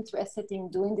who's interested in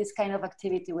doing this kind of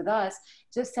activity with us,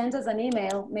 just send us an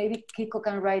email. Maybe Kiko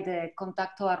can write the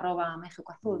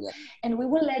contacto@Mexico Azul. Yeah. And we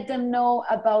will let them know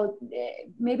about,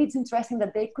 maybe it's interesting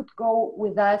that they could go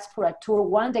with us for a tour,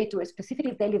 one-day tour,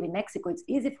 specifically if they live in Mexico, it's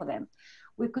easy for them.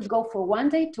 We could go for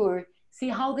one-day tour, see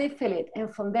how they feel it,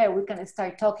 and from there we can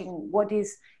start talking what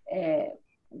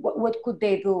could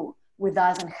they do with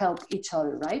us and help each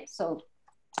other, right? So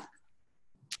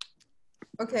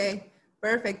okay,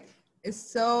 perfect.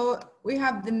 So we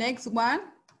have the next one,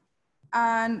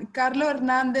 and Carlos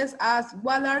Hernandez asks,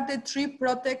 what are the 3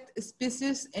 protected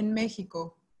species in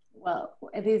Mexico? Well,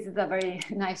 this is a very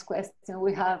nice question.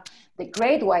 We have the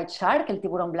great white shark, el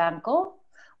tiburón blanco.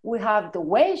 We have the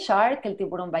whale shark, el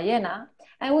tiburón ballena,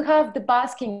 and we have the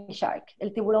basking shark, el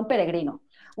tiburón peregrino,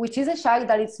 which is a shark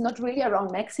that is not really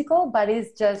around Mexico, but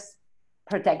is just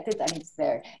protected and it's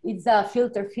there. It's a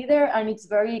filter feeder and it's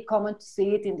very common to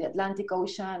see it in the Atlantic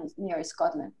Ocean near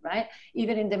Scotland, right?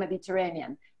 Even in the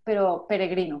Mediterranean, pero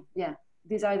peregrino, yeah.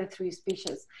 These are the 3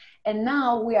 species. And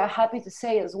now we are happy to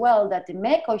say as well that the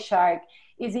mako shark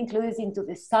is included into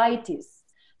the CITES.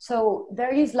 So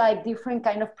there is like different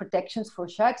kind of protections for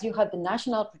sharks. You have the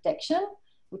national protection,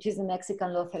 which is the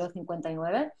Mexican law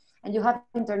 059, and you have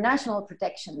international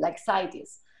protection like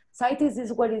CITES. CITES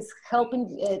is what is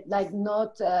helping like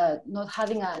not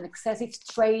having an excessive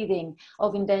trading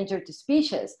of endangered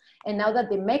species. And now that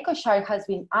the mako shark has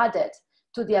been added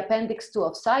to the Appendix 2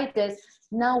 of CITES,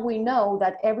 now we know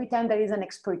that every time there is an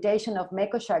exportation of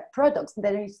mako shark products,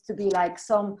 there needs to be like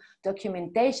some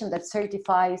documentation that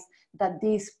certifies that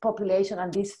this population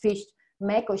and this fish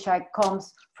mako shark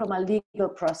comes from a legal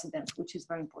precedent, which is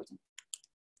very important.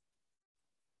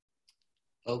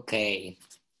 Okay,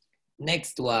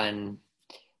 next one.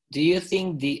 Do you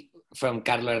think from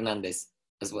Carlos Hernandez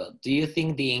as well, do you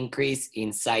think the increase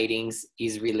in sightings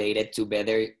is related to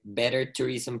better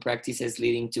tourism practices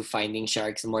leading to finding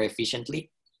sharks more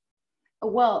efficiently?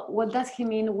 Well, what does he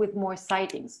mean with more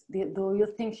sightings? Do you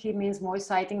think he means more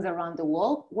sightings around the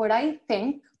world? What I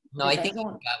think... No, I think in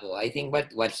Cabo. I think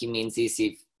what he means is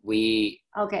if we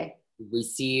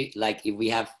see, like, if we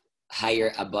have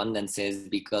higher abundances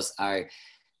because our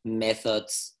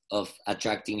methods of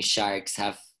attracting sharks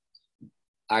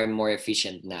are more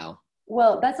efficient now.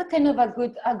 Well, that's a kind of a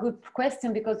good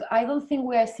question because I don't think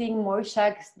we are seeing more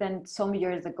sharks than some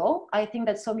years ago. I think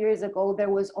that some years ago there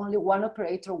was only one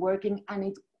operator working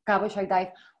and Cabo Shark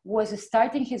Dive was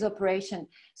starting his operation.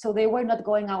 So they were not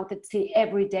going out at sea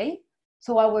every day.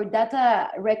 So our data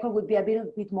record would be a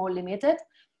bit more limited.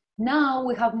 Now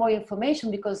we have more information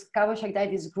because Cabo Shark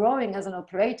Dive is growing as an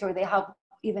operator. They have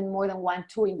even more than one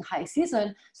tour in the high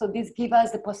season. So this gives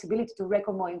us the possibility to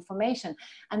record more information.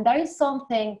 And that is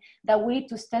something that we need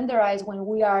to standardize when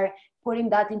we are putting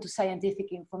that into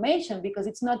scientific information, because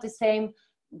it's not the same,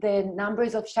 the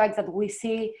numbers of sharks that we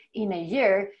see in a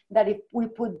year, that if we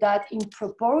put that in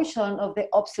proportion of the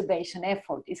observation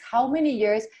effort, is how many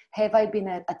years have I been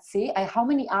at sea, how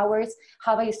many hours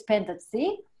have I spent at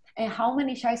sea, and how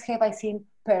many sharks have I seen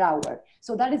per hour.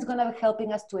 So that is going to be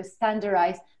helping us to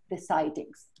standardize the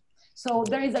sightings. So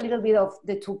there is a little bit of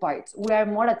the two parts. We are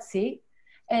more at sea,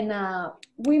 and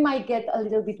we might get a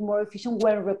little bit more efficient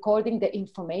when recording the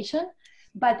information.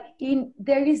 But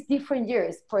there is different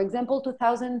years. For example,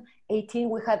 2018,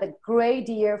 we had a great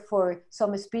year for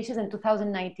some species, and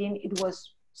 2019, it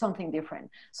was something different.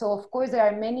 So of course, there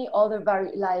are many other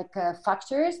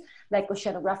factors, like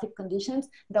oceanographic conditions,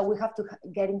 that we have to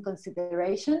get in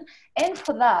consideration. And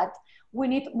for that, we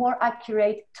need more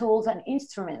accurate tools and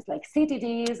instruments like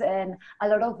CTDs and a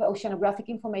lot of oceanographic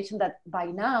information that by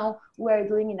now we're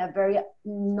doing in a very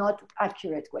not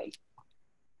accurate way.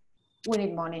 We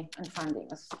need money and funding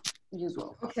as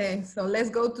usual. Okay, so let's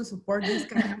go to support this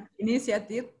kind of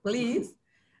initiative, please.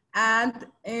 And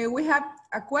we have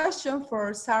a question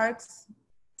for sharks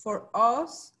for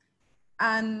us,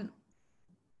 and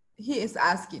he is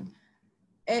asking,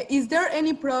 is there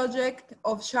any project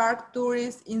of shark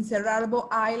tourists in Cerralbo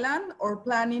Island or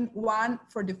planning one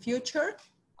for the future?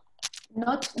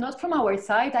 Not from our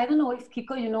side. I don't know if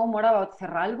Kiko, you know more about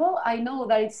Cerralbo. I know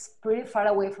that it's pretty far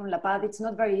away from La Paz. It's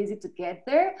not very easy to get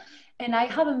there. And I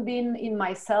haven't been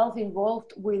myself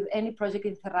involved with any project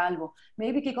in Cerralbo.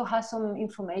 Maybe Kiko has some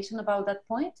information about that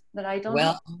point that I don't know.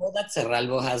 Well, I know that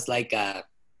Cerralbo has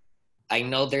I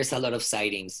know there's a lot of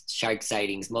sightings, shark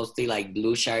sightings, mostly like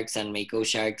blue sharks and mako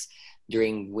sharks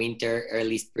during winter,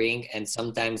 early spring, and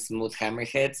sometimes smooth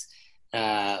hammerheads,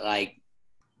 like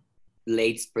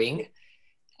late spring.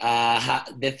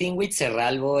 The thing with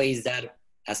Cerralbo is that,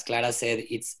 as Clara said,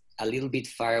 it's a little bit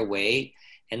far away,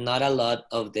 and not a lot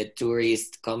of the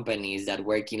tourist companies that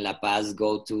work in La Paz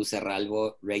go to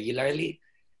Cerralbo regularly.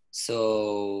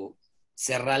 So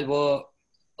Cerralbo,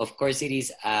 of course, it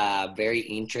is a very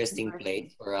interesting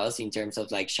place for us in terms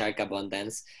of like shark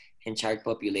abundance and shark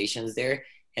populations there.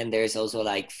 And there's also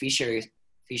like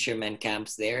fishermen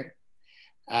camps there.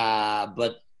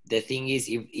 But the thing is,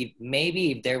 if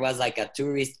maybe if there was like a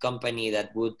tourist company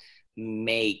that would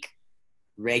make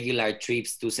regular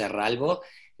trips to Cerralbo,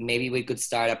 maybe we could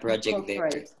start a project there,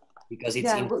 because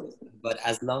it's but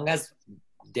as long as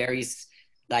there is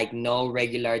like no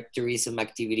regular tourism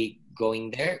activity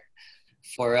going there,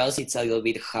 for us it's a little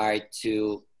bit hard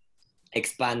to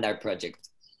expand our project.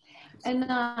 And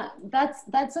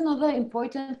that's another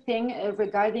important thing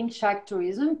regarding shark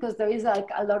tourism, because there is like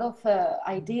a lot of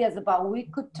ideas about we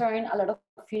could turn a lot of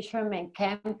fishermen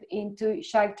camp into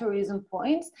shark tourism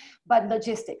points, but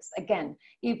logistics, again,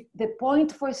 if the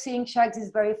point for seeing sharks is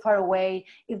very far away,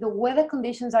 if the weather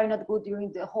conditions are not good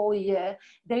during the whole year,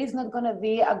 there is not going to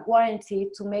be a guarantee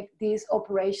to make this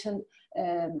operation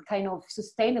kind of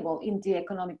sustainable in the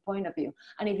economic point of view.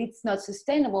 And if it's not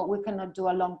sustainable, we cannot do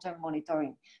a long-term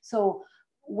monitoring. So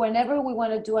whenever we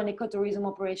want to do an ecotourism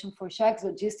operation for sharks,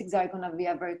 logistics are going to be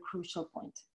a very crucial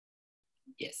point.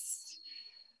 Yes.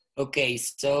 Okay,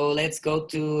 so let's go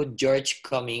to George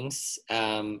Cummings.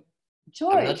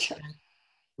 George,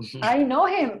 I know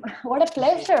him. What a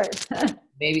pleasure.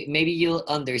 maybe you'll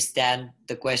understand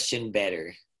the question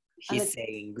better. He's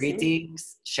saying,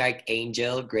 greetings, Shark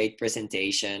Angel, great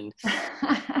presentation.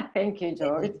 Thank you,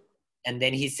 George. And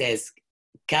then he says,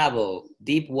 Cabo,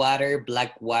 deep water,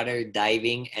 black water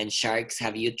diving, and sharks,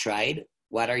 have you tried?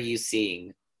 What are you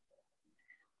seeing?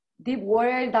 Deep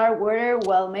water, dark water,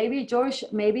 well, maybe George,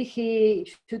 maybe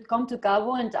he should come to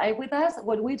Cabo and dive with us.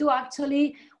 What we do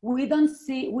actually, we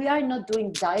are not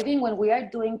doing diving. When we are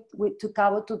doing to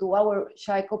Cabo to do our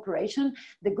shark operation,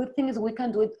 the good thing is we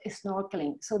can do it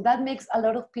snorkeling. So that makes a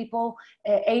lot of people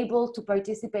able to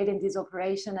participate in this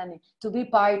operation and to be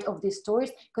part of these tours,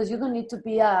 because you don't need to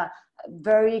be a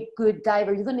very good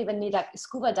diver. You don't even need a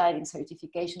scuba diving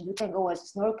certification. You can go as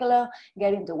a snorkeler,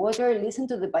 get in the water, listen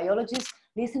to the biologists,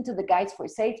 listen to the guides for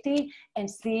safety, and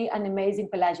see an amazing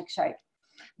pelagic shark.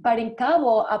 But in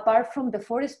Cabo, apart from the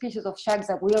 4 species of sharks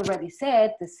that we already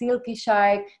said, the silky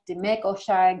shark, the mako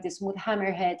shark, the smooth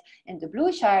hammerhead, and the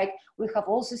blue shark, we have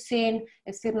also seen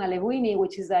Sirna lewini,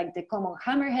 which is like the common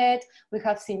hammerhead. We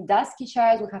have seen dusky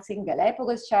sharks, we have seen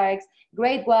Galapagos sharks,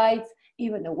 great whites,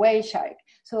 even a whale shark.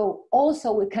 So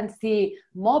also we can see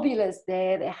mobulas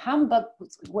there, the humpback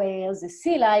whales, the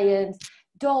sea lions,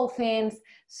 dolphins,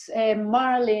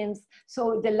 marlins.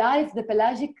 So the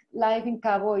pelagic life in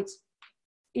Cabo,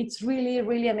 it's really,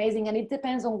 really amazing. And it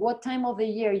depends on what time of the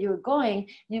year you're going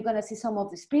to see some of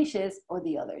the species or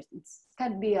the others. It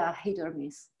can be a hit or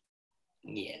miss.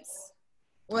 Yes.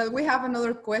 Well, we have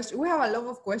another question. We have a lot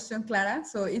of questions, Clara.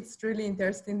 So it's really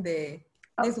interesting, this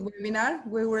webinar.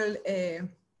 We will,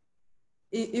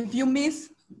 if you miss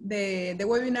the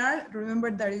webinar,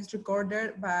 remember that it's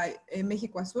recorded by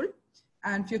Mexico Azul.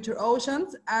 and future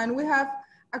oceans. And we have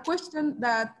a question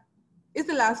that is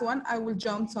the last one. I will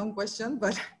jump some questions,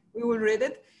 but we will read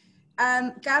it.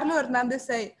 And Carlo Hernandez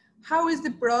say, how is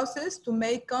the process to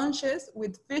make conscious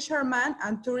with fishermen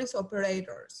and tourist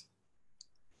operators?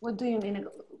 What do you mean?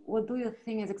 What do you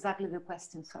think is exactly the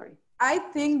question? Sorry. I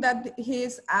think that he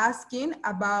is asking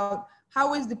about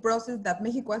how is the process that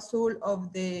Mexico Azul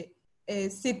of the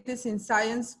Cities in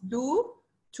Science do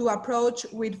to approach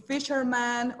with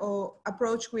fishermen or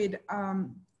approach with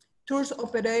tourist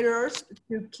operators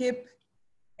to keep,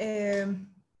 to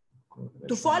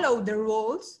follow the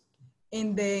rules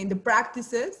in the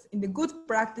practices, in the good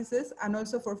practices, and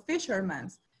also for fishermen.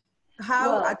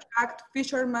 How attract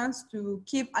fishermen to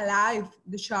keep alive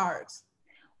the sharks?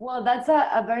 Well, that's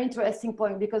a very interesting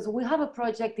point, because we have a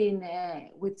project in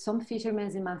with some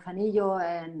fishermen in Manzanillo,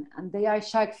 and they are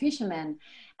shark fishermen.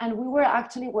 And we were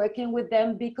actually working with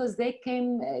them because they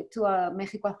came to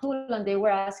Mexico Azul and they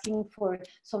were asking for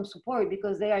some support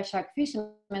because they are shark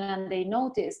fishermen, and they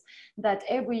noticed that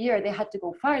every year they had to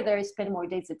go farther, spend more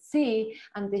days at sea,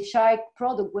 and the shark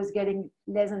product was getting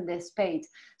less and less paid.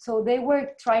 So they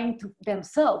were trying to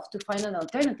themselves to find an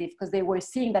alternative because they were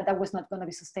seeing that that was not going to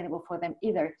be sustainable for them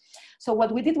either. So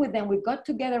what we did with them, we got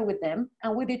together with them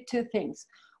and we did two things.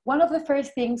 One of the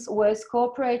first things was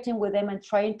cooperating with them and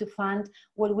trying to fund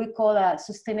what we call a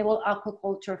sustainable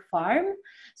aquaculture farm.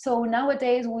 So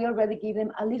nowadays we already give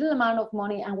them a little amount of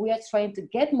money and we are trying to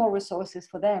get more resources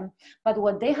for them. But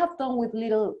what they have done with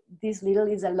this little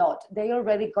is a lot. They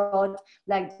already got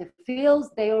like the fields,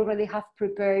 they already have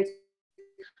prepared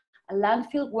a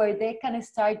landfill where they can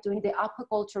start doing the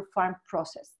aquaculture farm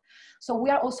process. So we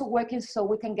are also working so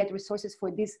we can get resources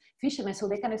for these fishermen so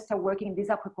they can start working in this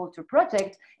aquaculture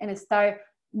project and start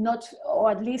not,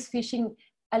 or at least fishing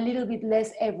a little bit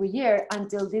less every year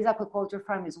until this aquaculture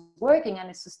farm is working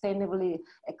and is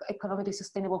economically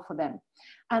sustainable for them.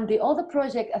 And the other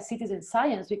project, a citizen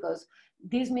science, because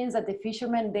this means that the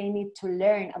fishermen, they need to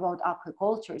learn about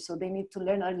aquaculture. So they need to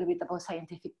learn a little bit about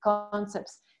scientific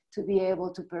concepts to be able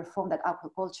to perform that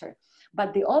aquaculture.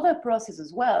 But the other process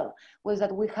as well was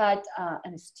that we had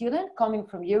a student coming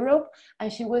from Europe,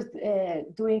 and she was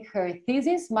doing her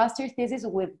thesis, master's thesis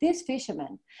with these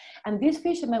fishermen. And these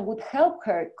fishermen would help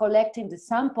her collecting the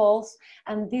samples,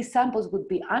 and these samples would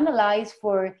be analyzed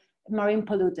for marine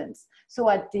pollutants. So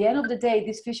at the end of the day,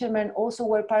 these fishermen also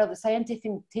were part of the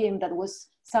scientific team that was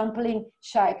sampling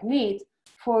shark meat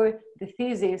for the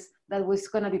thesis that was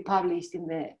going to be published in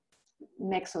the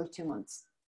next or 2 months.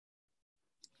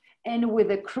 And with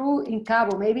the crew in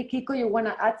Cabo, maybe Kiko, you want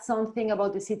to add something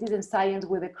about the citizen science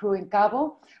with the crew in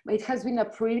Cabo? It has been a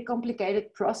pretty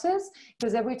complicated process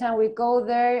because every time we go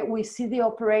there, we see the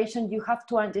operation. You have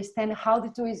to understand how the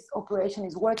tourist operation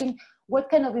is working, what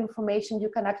kind of information you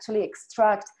can actually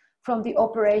extract from the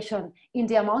operation in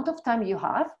the amount of time you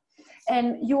have.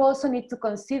 And you also need to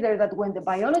consider that when the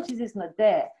biologist is not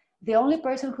there, the only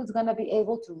person who's going to be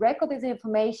able to record this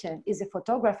information is a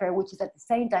photographer, which is at the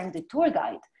same time the tour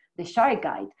guide, the shark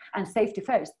guide, and safety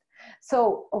first.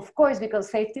 So of course,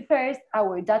 because safety first,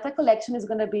 our data collection is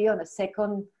going to be on a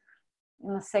second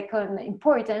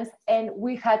importance. And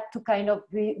we had to kind of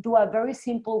do a very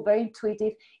simple, very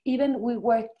intuitive, even we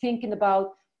were thinking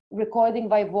about recording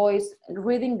by voice,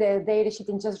 reading the data sheet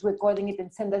and just recording it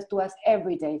and send that to us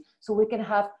every day. So we can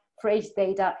have fresh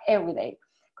data every day.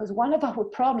 Because one of our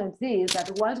problems is that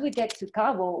once we get to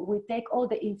Cabo, we take all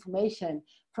the information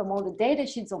from all the data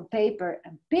sheets on paper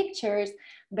and pictures,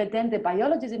 but then the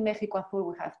biologists in Mexico Azul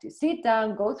will have to sit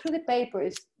down, go through the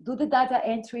papers, do the data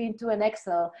entry into an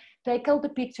Excel, take out the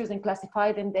pictures and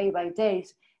classify them day by day,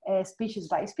 species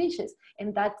by species.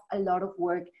 And that's a lot of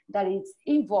work that is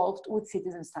involved with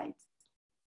citizen science.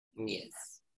 Yes.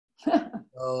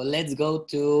 So let's go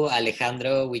to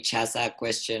Alejandro, which has a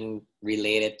question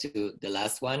related to the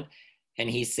last one. And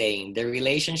he's saying, the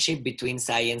relationship between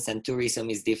science and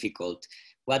tourism is difficult.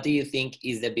 What do you think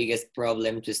is the biggest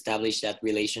problem to establish that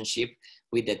relationship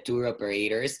with the tour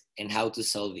operators and how to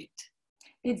solve it?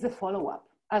 It's the follow-up.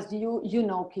 As you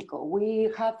know, Kiko, we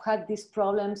have had this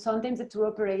problem. Sometimes the tour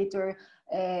operator,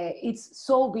 it's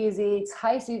so busy, it's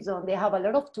high season, they have a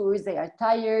lot of tourists, they are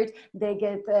tired, they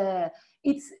get,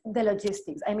 it's the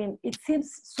logistics. I mean, it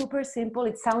seems super simple,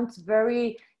 it sounds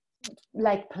very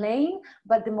like plain,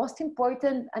 but the most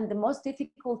important and the most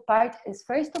difficult part is,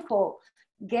 first of all,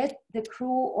 get the crew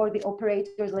or the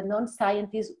operators, the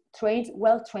non-scientists,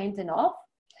 well trained enough.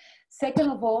 Second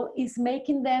of all, is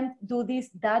making them do this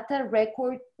data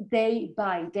record day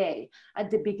by day. At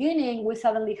the beginning, we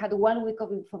suddenly had 1 week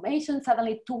of information,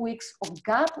 suddenly 2 weeks of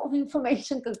gap of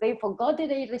information because they forgot the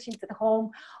data sheets at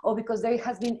home, or because there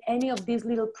has been any of these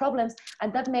little problems,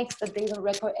 and that makes that they don't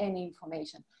record any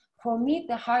information. For me,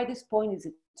 the hardest point is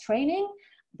the training,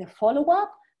 the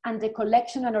follow-up, and the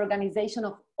collection and organization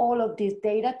of all of this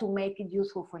data to make it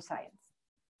useful for science.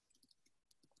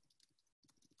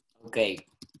 Okay.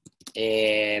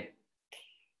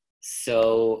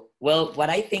 So, well, what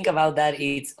I think about that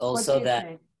is also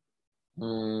that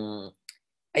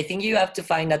I think you have to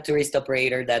find a tourist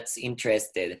operator that's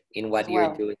interested in what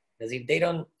you're doing. Because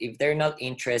if they're not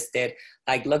interested,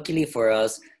 like luckily for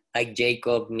us, like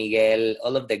Jacob, Miguel,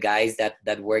 all of the guys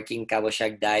that work in Cabo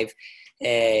Shark Dive,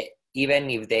 even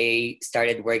if they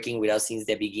started working with us since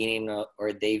the beginning,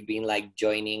 or they've been like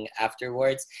joining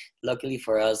afterwards, luckily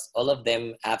for us, all of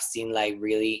them have seen like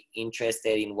really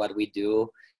interested in what we do,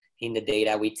 in the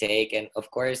data we take. And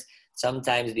of course,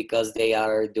 sometimes because they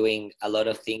are doing a lot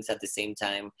of things at the same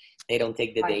time, they don't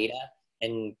take the data.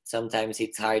 And sometimes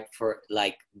it's hard for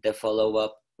like the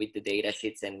follow-up with the data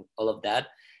sheets and all of that.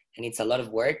 And it's a lot of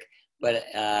work. But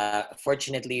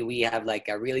fortunately, we have like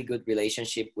a really good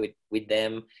relationship with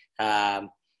them.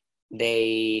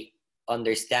 They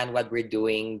understand what we're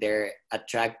doing. They're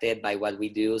attracted by what we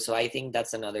do. So I think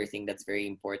that's another thing that's very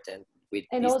important.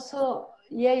 And also,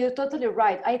 yeah, you're totally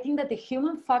right. I think that the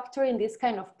human factor in this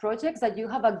kind of projects, that you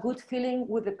have a good feeling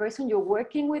with the person you're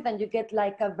working with and you get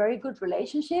like a very good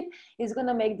relationship, is going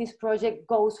to make this project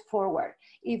goes forward.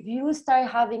 If you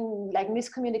start having like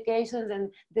miscommunications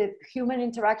and the human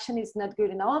interaction is not good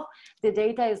enough, the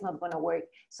data is not going to work.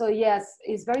 So yes,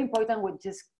 it's very important what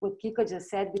Kiko just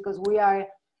said, because we are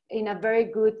in a very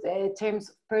good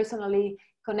terms personally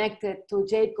connected to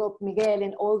Jacob, Miguel,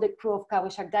 and all the crew of Cabo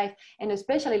Shark Dive. And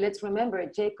especially, let's remember,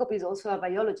 Jacob is also a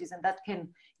biologist, and that can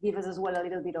give us as well a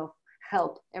little bit of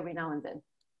help every now and then.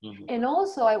 Mm-hmm. And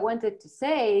also, I wanted to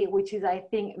say, which is, I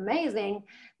think, amazing,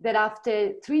 that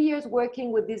after 3 years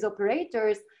working with these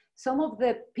operators, some of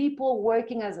the people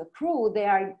working as a crew, they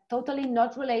are totally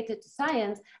not related to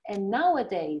science. And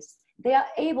nowadays, they are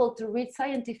able to read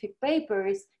scientific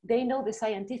papers. They know the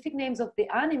scientific names of the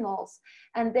animals,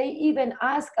 and they even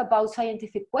ask about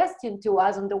scientific questions to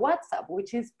us on the WhatsApp,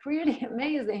 which is pretty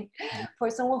amazing for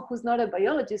someone who's not a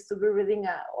biologist to be reading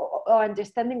or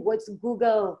understanding what's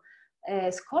Google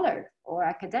Scholar or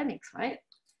academics, right?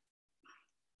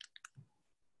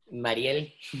 Mariel?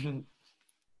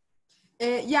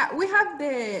 Yeah, we have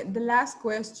the last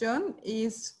question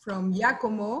is from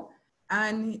Giacomo.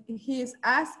 And he is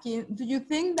asking, do you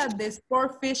think that the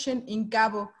sport fishing in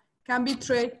Cabo can be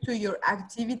traced to your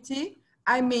activity?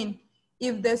 I mean,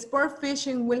 if the sport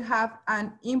fishing will have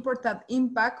an important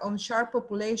impact on shark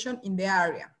population in the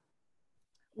area?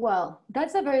 Well,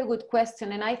 that's a very good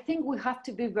question. And I think we have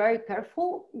to be very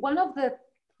careful. One of the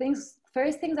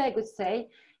first things I could say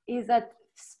is that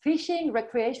fishing,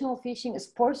 recreational fishing,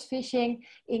 sports fishing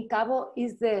in Cabo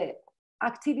is the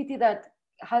activity that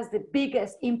has the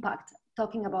biggest impact,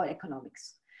 talking about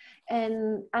economics.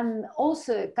 And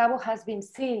also Cabo has been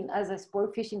seen as a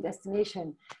sport fishing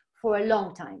destination for a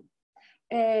long time.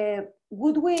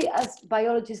 Would we as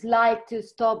biologists like to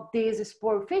stop this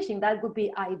sport fishing? That would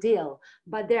be ideal.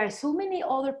 But there are so many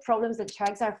other problems that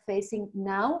sharks are facing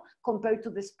now compared to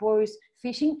the sports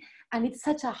fishing. And it's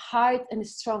such a hard and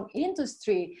strong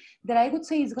industry that I would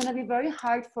say it's going to be very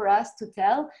hard for us to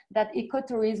tell that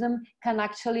ecotourism can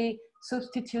actually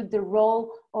substitute the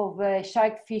role of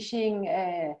shark fishing,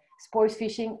 sports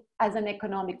fishing as an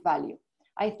economic value.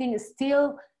 I think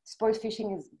still sports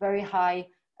fishing is very high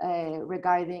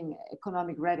regarding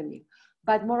economic revenue.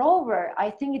 But moreover, I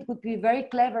think it would be very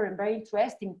clever and very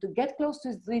interesting to get close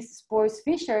to these sports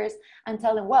fishers and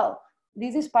tell them, well,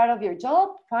 this is part of your job,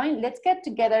 fine, let's get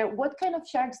together. What kind of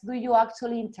sharks do you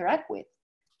actually interact with?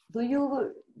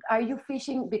 Are you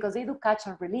fishing, because they do catch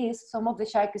and release, some of the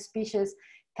shark species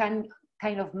can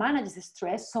kind of manage the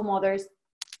stress, some others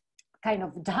kind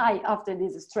of die after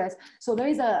this stress. So there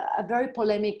is a very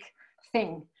polemic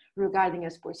thing regarding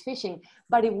sports fishing.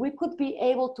 But if we could be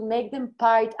able to make them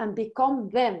part and become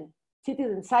them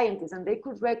citizen scientists, and they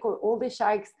could record all the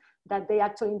sharks that they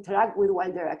actually interact with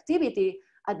while their activity,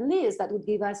 at least that would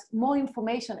give us more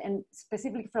information, and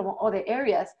specifically from other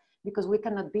areas, because we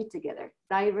cannot be together.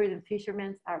 Divers and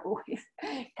fishermen are always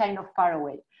kind of far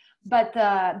away. But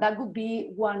that would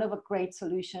be one of a great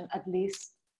solution, at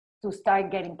least to start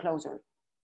getting closer.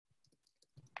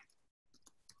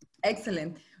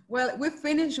 Excellent. Well, we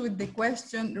finished with the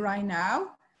question right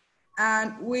now.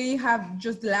 And we have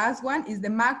just the last one is the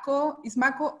Mako. Is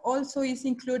Mako also is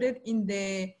included in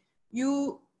the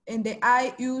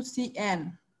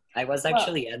IUCN? I was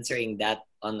actually answering that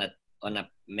on a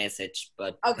message,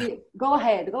 but okay, go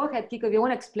ahead, Kiko. If you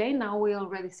want to explain now, we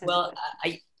already said. Well,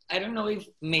 I don't know if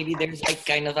maybe there's like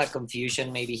kind of a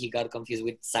confusion. Maybe he got confused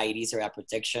with CITES or a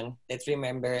protection. Let's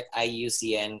remember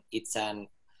IUCN. It's an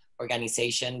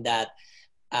organization that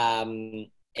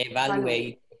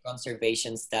evaluates the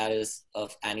conservation status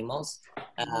of animals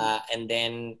and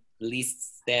then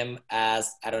lists them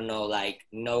as, I don't know, like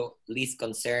no least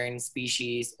concerned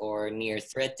species or near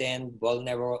threatened,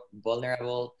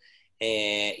 vulnerable,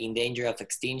 in danger of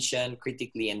extinction,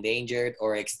 critically endangered,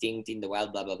 or extinct in the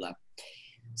wild, blah, blah, blah.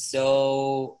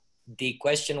 So the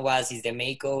question was, is the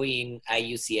Mako in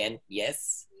IUCN?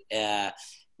 Yes.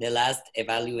 The last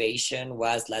evaluation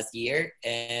was last year,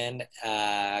 and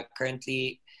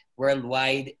currently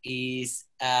worldwide is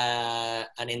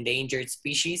an endangered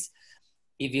species.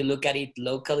 If you look at it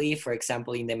locally, for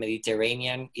example, in the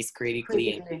Mediterranean, is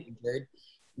critically endangered.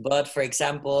 But for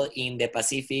example, in the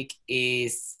Pacific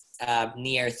is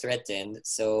near threatened.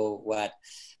 So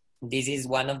this is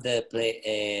one of the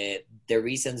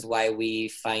reasons why we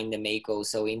find the Mako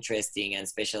so interesting, and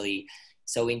especially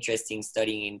so interesting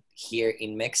studying here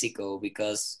in Mexico,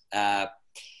 because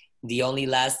the only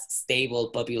last stable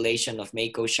population of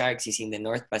Mako sharks is in the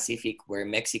North Pacific, where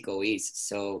Mexico is.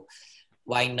 So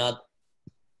why not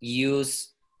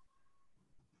use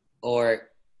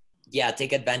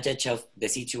take advantage of the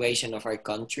situation of our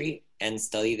country and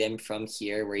study them from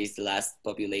here, where is the last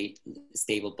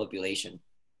stable population.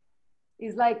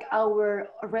 It's like our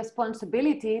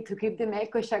responsibility to keep the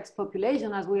Mako sharks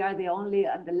population, as we are the only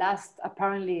and the last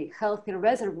apparently healthy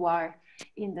reservoir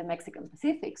in the Mexican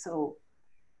Pacific. So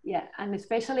yeah, and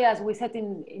especially as we said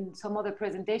in some other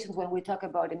presentations, when we talk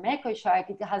about the Mako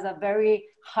shark, it has a very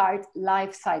hard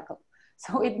life cycle.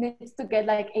 So it needs to get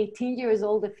like 18 years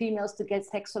old, the females, to get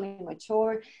sexually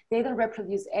mature. They don't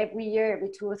reproduce every year, every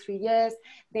 2 or 3 years.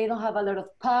 They don't have a lot of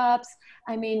pups.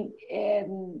 I mean,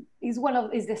 it's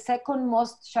the second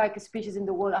most shark species in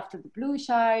the world after the blue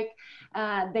shark.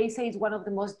 They say it's one of the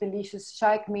most delicious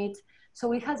shark meat.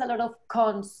 So it has a lot of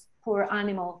cons, poor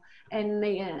animal. And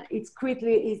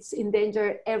it's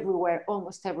endangered everywhere,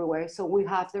 almost everywhere. So we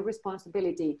have the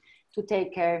responsibility to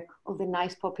take care of the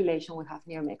nice population we have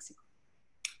near Mexico.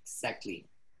 Exactly.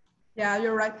 Yeah,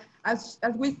 you're right. As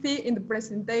we see in the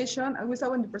presentation, as we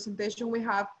saw in the presentation, we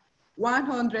have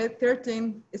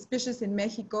 113 species in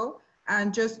Mexico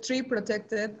and just 3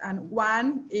 protected, and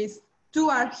 2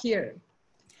 are here.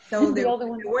 So the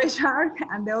white shark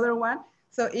and the other one.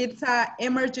 So it's an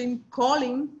emerging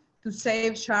calling to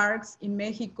save sharks in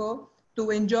Mexico,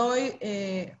 to enjoy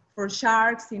for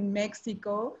sharks in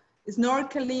Mexico,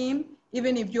 snorkeling.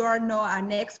 Even if you are not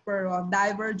an expert or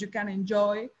diver, you can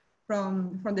enjoy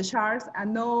from the sharks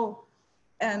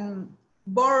and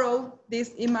borrow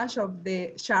this image of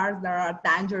the sharks that are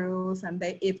dangerous and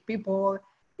they eat people.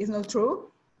 Is not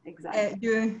true.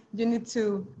 Exactly. You need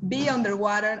to be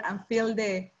underwater and feel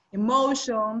the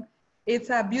emotion. It's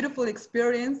a beautiful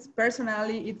experience.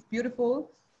 Personally, it's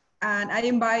beautiful. And I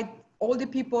invite all the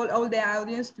people, all the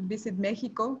audience to visit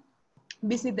Mexico,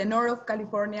 visit the north of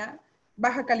California,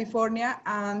 Baja California,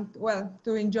 and well,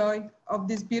 to enjoy of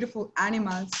these beautiful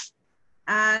animals.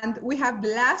 And we have the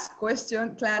last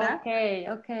question, Clara. Okay.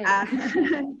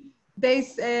 They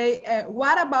say,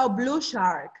 what about blue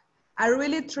shark? A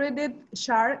really treated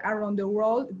shark around the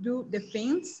world do the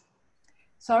fins?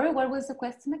 Sorry, what was the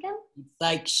question again? It's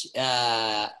like,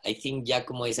 I think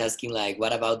Giacomo is asking, like,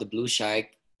 what about the blue shark?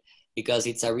 Because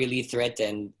it's a really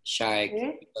threatened shark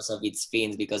because of its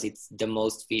fins, because it's the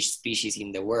most fish species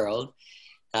in the world.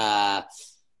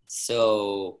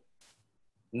 So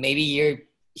maybe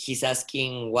he's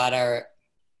asking what are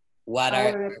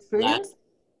our plans,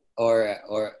 or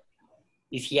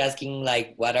is he asking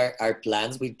like what are our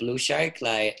plans with blue shark,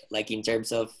 like in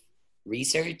terms of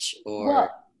research or? Well,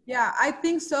 yeah, I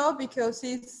think so, because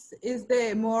it's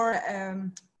the more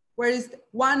where is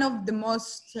one of the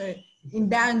most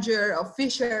endangered or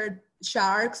fished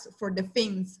sharks for the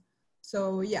fins.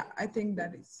 So yeah, I think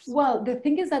that is. Well, the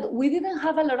thing is that we didn't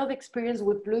have a lot of experience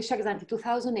with blue sharks until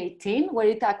 2018,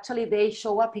 where they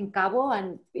show up in Cabo,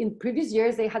 and in previous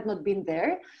years they had not been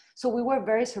there. So we were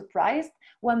very surprised.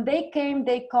 When they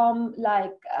come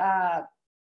like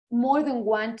more than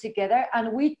one together,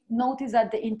 and we noticed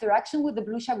that the interaction with the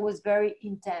blue shark was very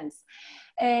intense.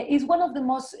 It's one of the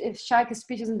most shark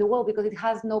species in the world because it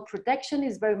has no protection.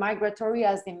 It's very migratory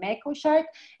as the mako shark.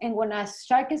 And when a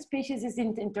shark species is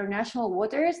in international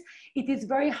waters, it is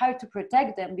very hard to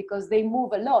protect them because they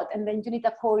move a lot. And then you need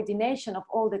a coordination of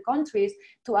all the countries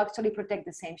to actually protect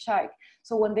the same shark.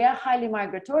 So when they are highly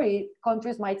migratory,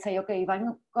 countries might say, okay, if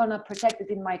I'm gonna protect it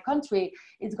in my country,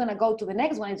 it's gonna go to the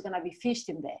next one, it's gonna be fished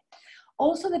in there.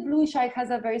 Also, the blue shark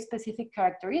has a very specific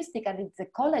characteristic, and it's the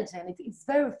collagen. It's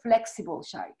very flexible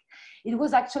shark. It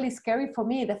was actually scary for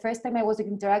me the first time I was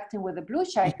interacting with the blue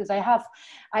shark because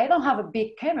I don't have a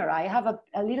big camera. I have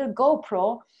a little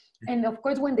GoPro. And of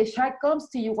course, when the shark comes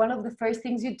to you, one of the first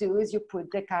things you do is you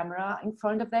put the camera in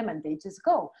front of them and they just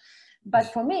go.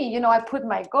 But for me, you know, I put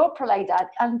my GoPro like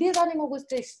that, and this animal was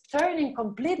just turning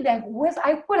completely. I was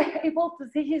able to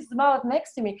see his mouth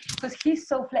next to me because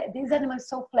this animal is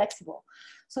so flexible.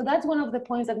 So that's one of the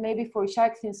points that maybe for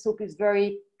shark fin soup is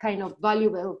very kind of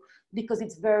valuable because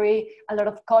it's a lot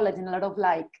of collagen, a lot of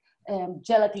like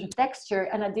gelatin texture.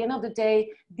 And at the end of the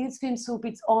day, this fin soup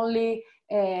is only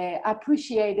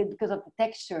appreciated because of the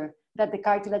texture that the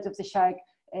cartilage of the shark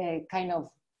kind of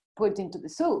put into the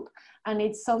soup. And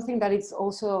it's something that is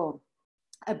also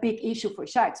a big issue for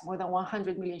sharks. More than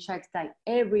 100 million sharks die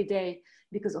every day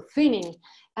because of finning,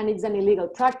 and it's an illegal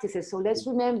practice. So let's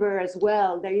remember as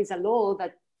well, there is a law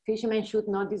that fishermen should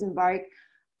not disembark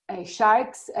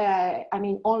sharks,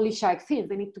 only shark fins.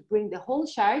 They need to bring the whole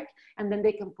shark and then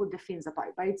they can put the fins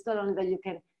apart. But it's not only that you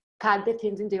can cut the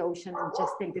fins in the ocean and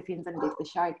just take the fins and leave the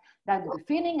shark. That would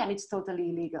be finning, and it's totally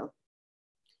illegal.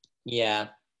 Yeah.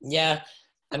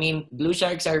 I mean, blue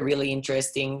sharks are really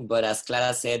interesting, but as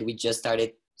Clara said, we just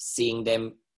started seeing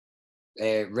them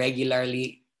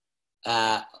regularly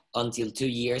until 2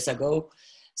 years ago.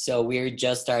 So we're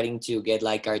just starting to get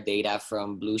like our data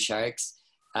from blue sharks.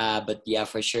 But yeah,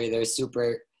 for sure, they're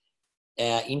super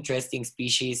interesting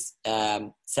species.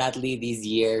 Sadly, this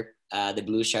year, the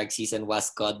blue shark season was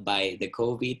caught by the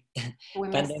COVID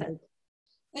pandemic,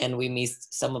 and we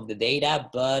missed some of the data,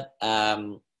 but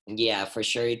yeah, for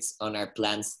sure, it's on our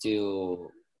plans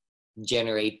to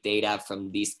generate data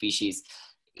from these species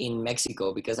in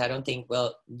Mexico, because I don't think,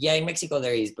 well, yeah, in Mexico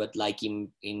there is, but like in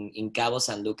Cabo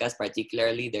San Lucas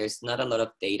particularly, there's not a lot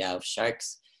of data of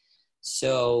sharks.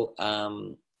 So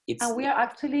it's... And we are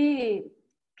actually,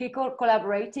 Kiko,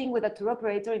 collaborating with a tour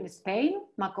operator in Spain,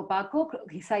 Macopaco,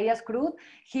 Isaias Cruz.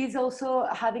 He's also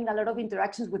having a lot of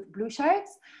interactions with blue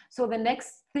sharks. So the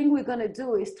next thing we're gonna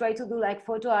do is try to do like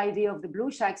photo ID of the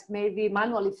blue sharks, maybe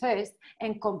manually first,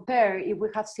 and compare if we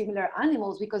have similar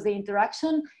animals, because the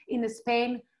interaction in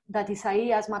Spain that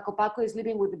Isaias Macopaco is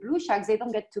living with the blue sharks, they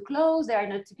don't get too close, they are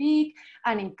not too big.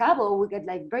 And in Cabo, we get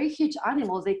like very huge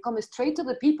animals. They come straight to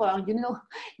the people, and you know,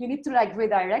 you need to like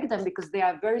redirect them because they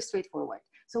are very straightforward.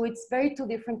 So it's very two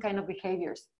different kind of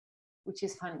behaviors, which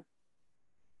is funny.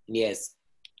 Yes.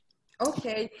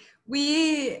 Okay,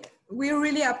 we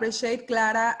really appreciate,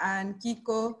 Clara and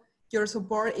Kiko, your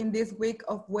support in this week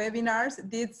of webinars.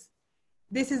 This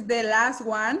is the last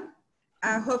one.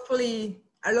 Hopefully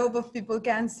a lot of people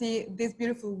can see this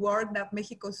beautiful work that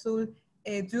Mexico Sul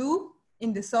do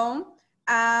in the zone.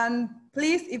 And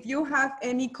please, if you have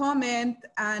any comment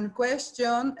and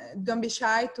question, don't be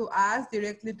shy to ask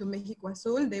directly to Mexico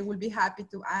Azul. They will be happy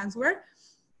to answer.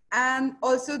 And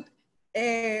also,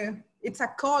 it's a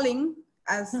calling,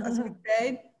 as we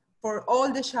said, for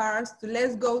all the sharks to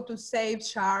let's go to save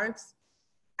sharks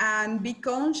and be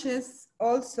conscious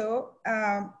also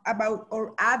about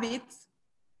our habits,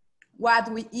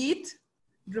 what we eat.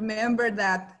 Remember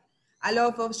that a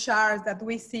lot of sharks that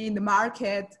we see in the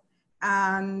market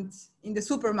and in the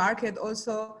supermarket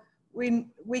also,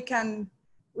 we can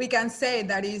say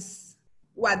that is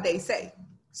what they say.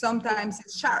 Sometimes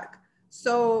it's shark.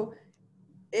 So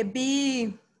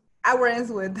be aware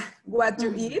with what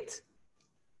you eat.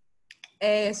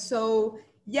 So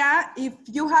yeah, if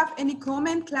you have any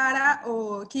comment, Clara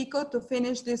or Kiko, to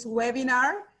finish this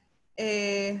webinar,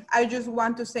 I just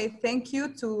want to say thanks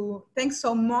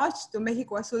so much to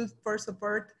Mexico Azul for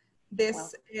support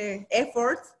this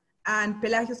effort, and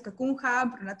Pelagios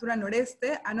Cacunja, Pronatura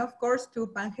Noreste, and of course to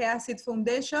Pangea Seed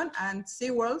Foundation and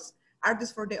SeaWorld's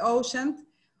Artists for the Ocean.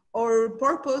 Our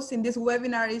purpose in this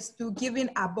webinar is to giving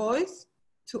a voice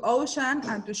to ocean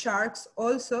and to sharks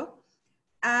also.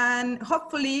 And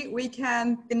hopefully we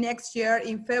can, the next year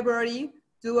in February,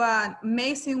 do an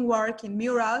amazing work in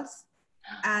murals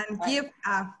and give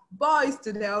a voice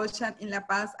to the ocean in La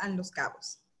Paz and Los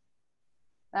Cabos.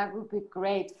 That would be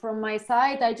great. From my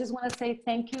side, I just want to say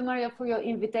thank you, Maria, for your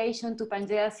invitation to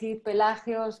Pangea Seed,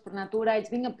 Pelagios, Pronatura. It's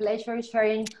been a pleasure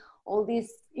sharing all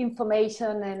this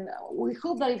information, and we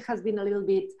hope that it has been a little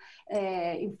bit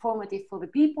informative for the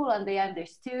people and they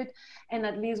understood, and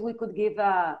at least we could give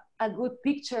a good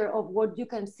picture of what you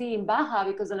can see in Baja,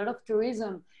 because a lot of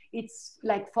tourism, it's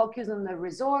like focused on the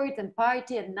resort and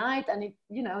party at night, and it,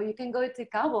 you know, you can go to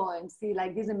Cabo and see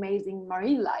like this amazing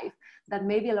marine life that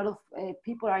maybe a lot of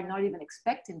people are not even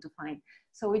expecting to find.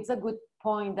 So it's a good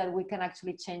point that we can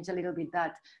actually change a little bit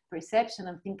that perception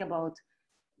and think about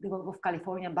the Gulf of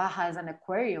California, Baja, as an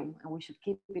aquarium, and we should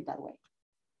keep it that way.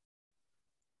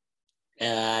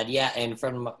 Yeah, and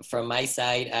from my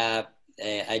side,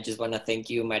 I just want to thank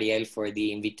you, Mariel, for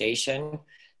the invitation.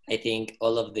 I think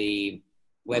all of the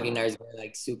webinars were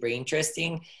like super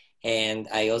interesting, and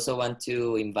I also want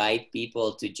to invite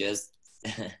people to just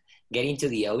get into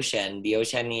the ocean. The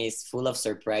ocean is full of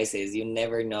surprises. You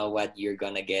never know what you're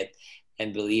gonna get,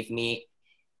 and believe me,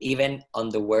 even on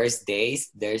the worst days,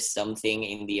 there's something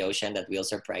in the ocean that will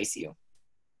surprise you.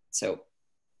 So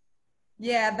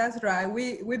yeah, that's right.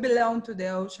 We belong to the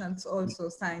oceans also,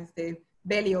 since the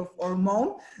belly of our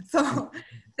mom. So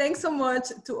thanks so much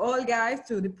to all guys,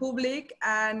 to the public,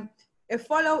 and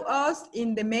follow us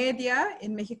in the media,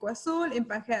 in Mexico Azul, in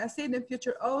Pangea City, in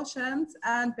Future Oceans,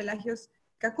 and Pelagios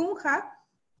Cacunja.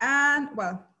 And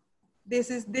well, this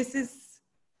is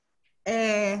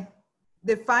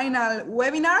the final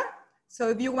webinar. So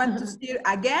if you want to see it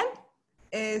again,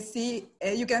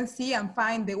 you can see and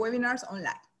find the webinars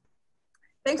online.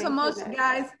 Thanks so much,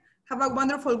 guys. Have a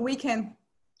wonderful weekend.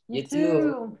 You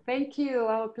too. Thank you.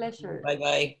 Our pleasure.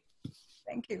 Bye-bye.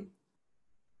 Thank you.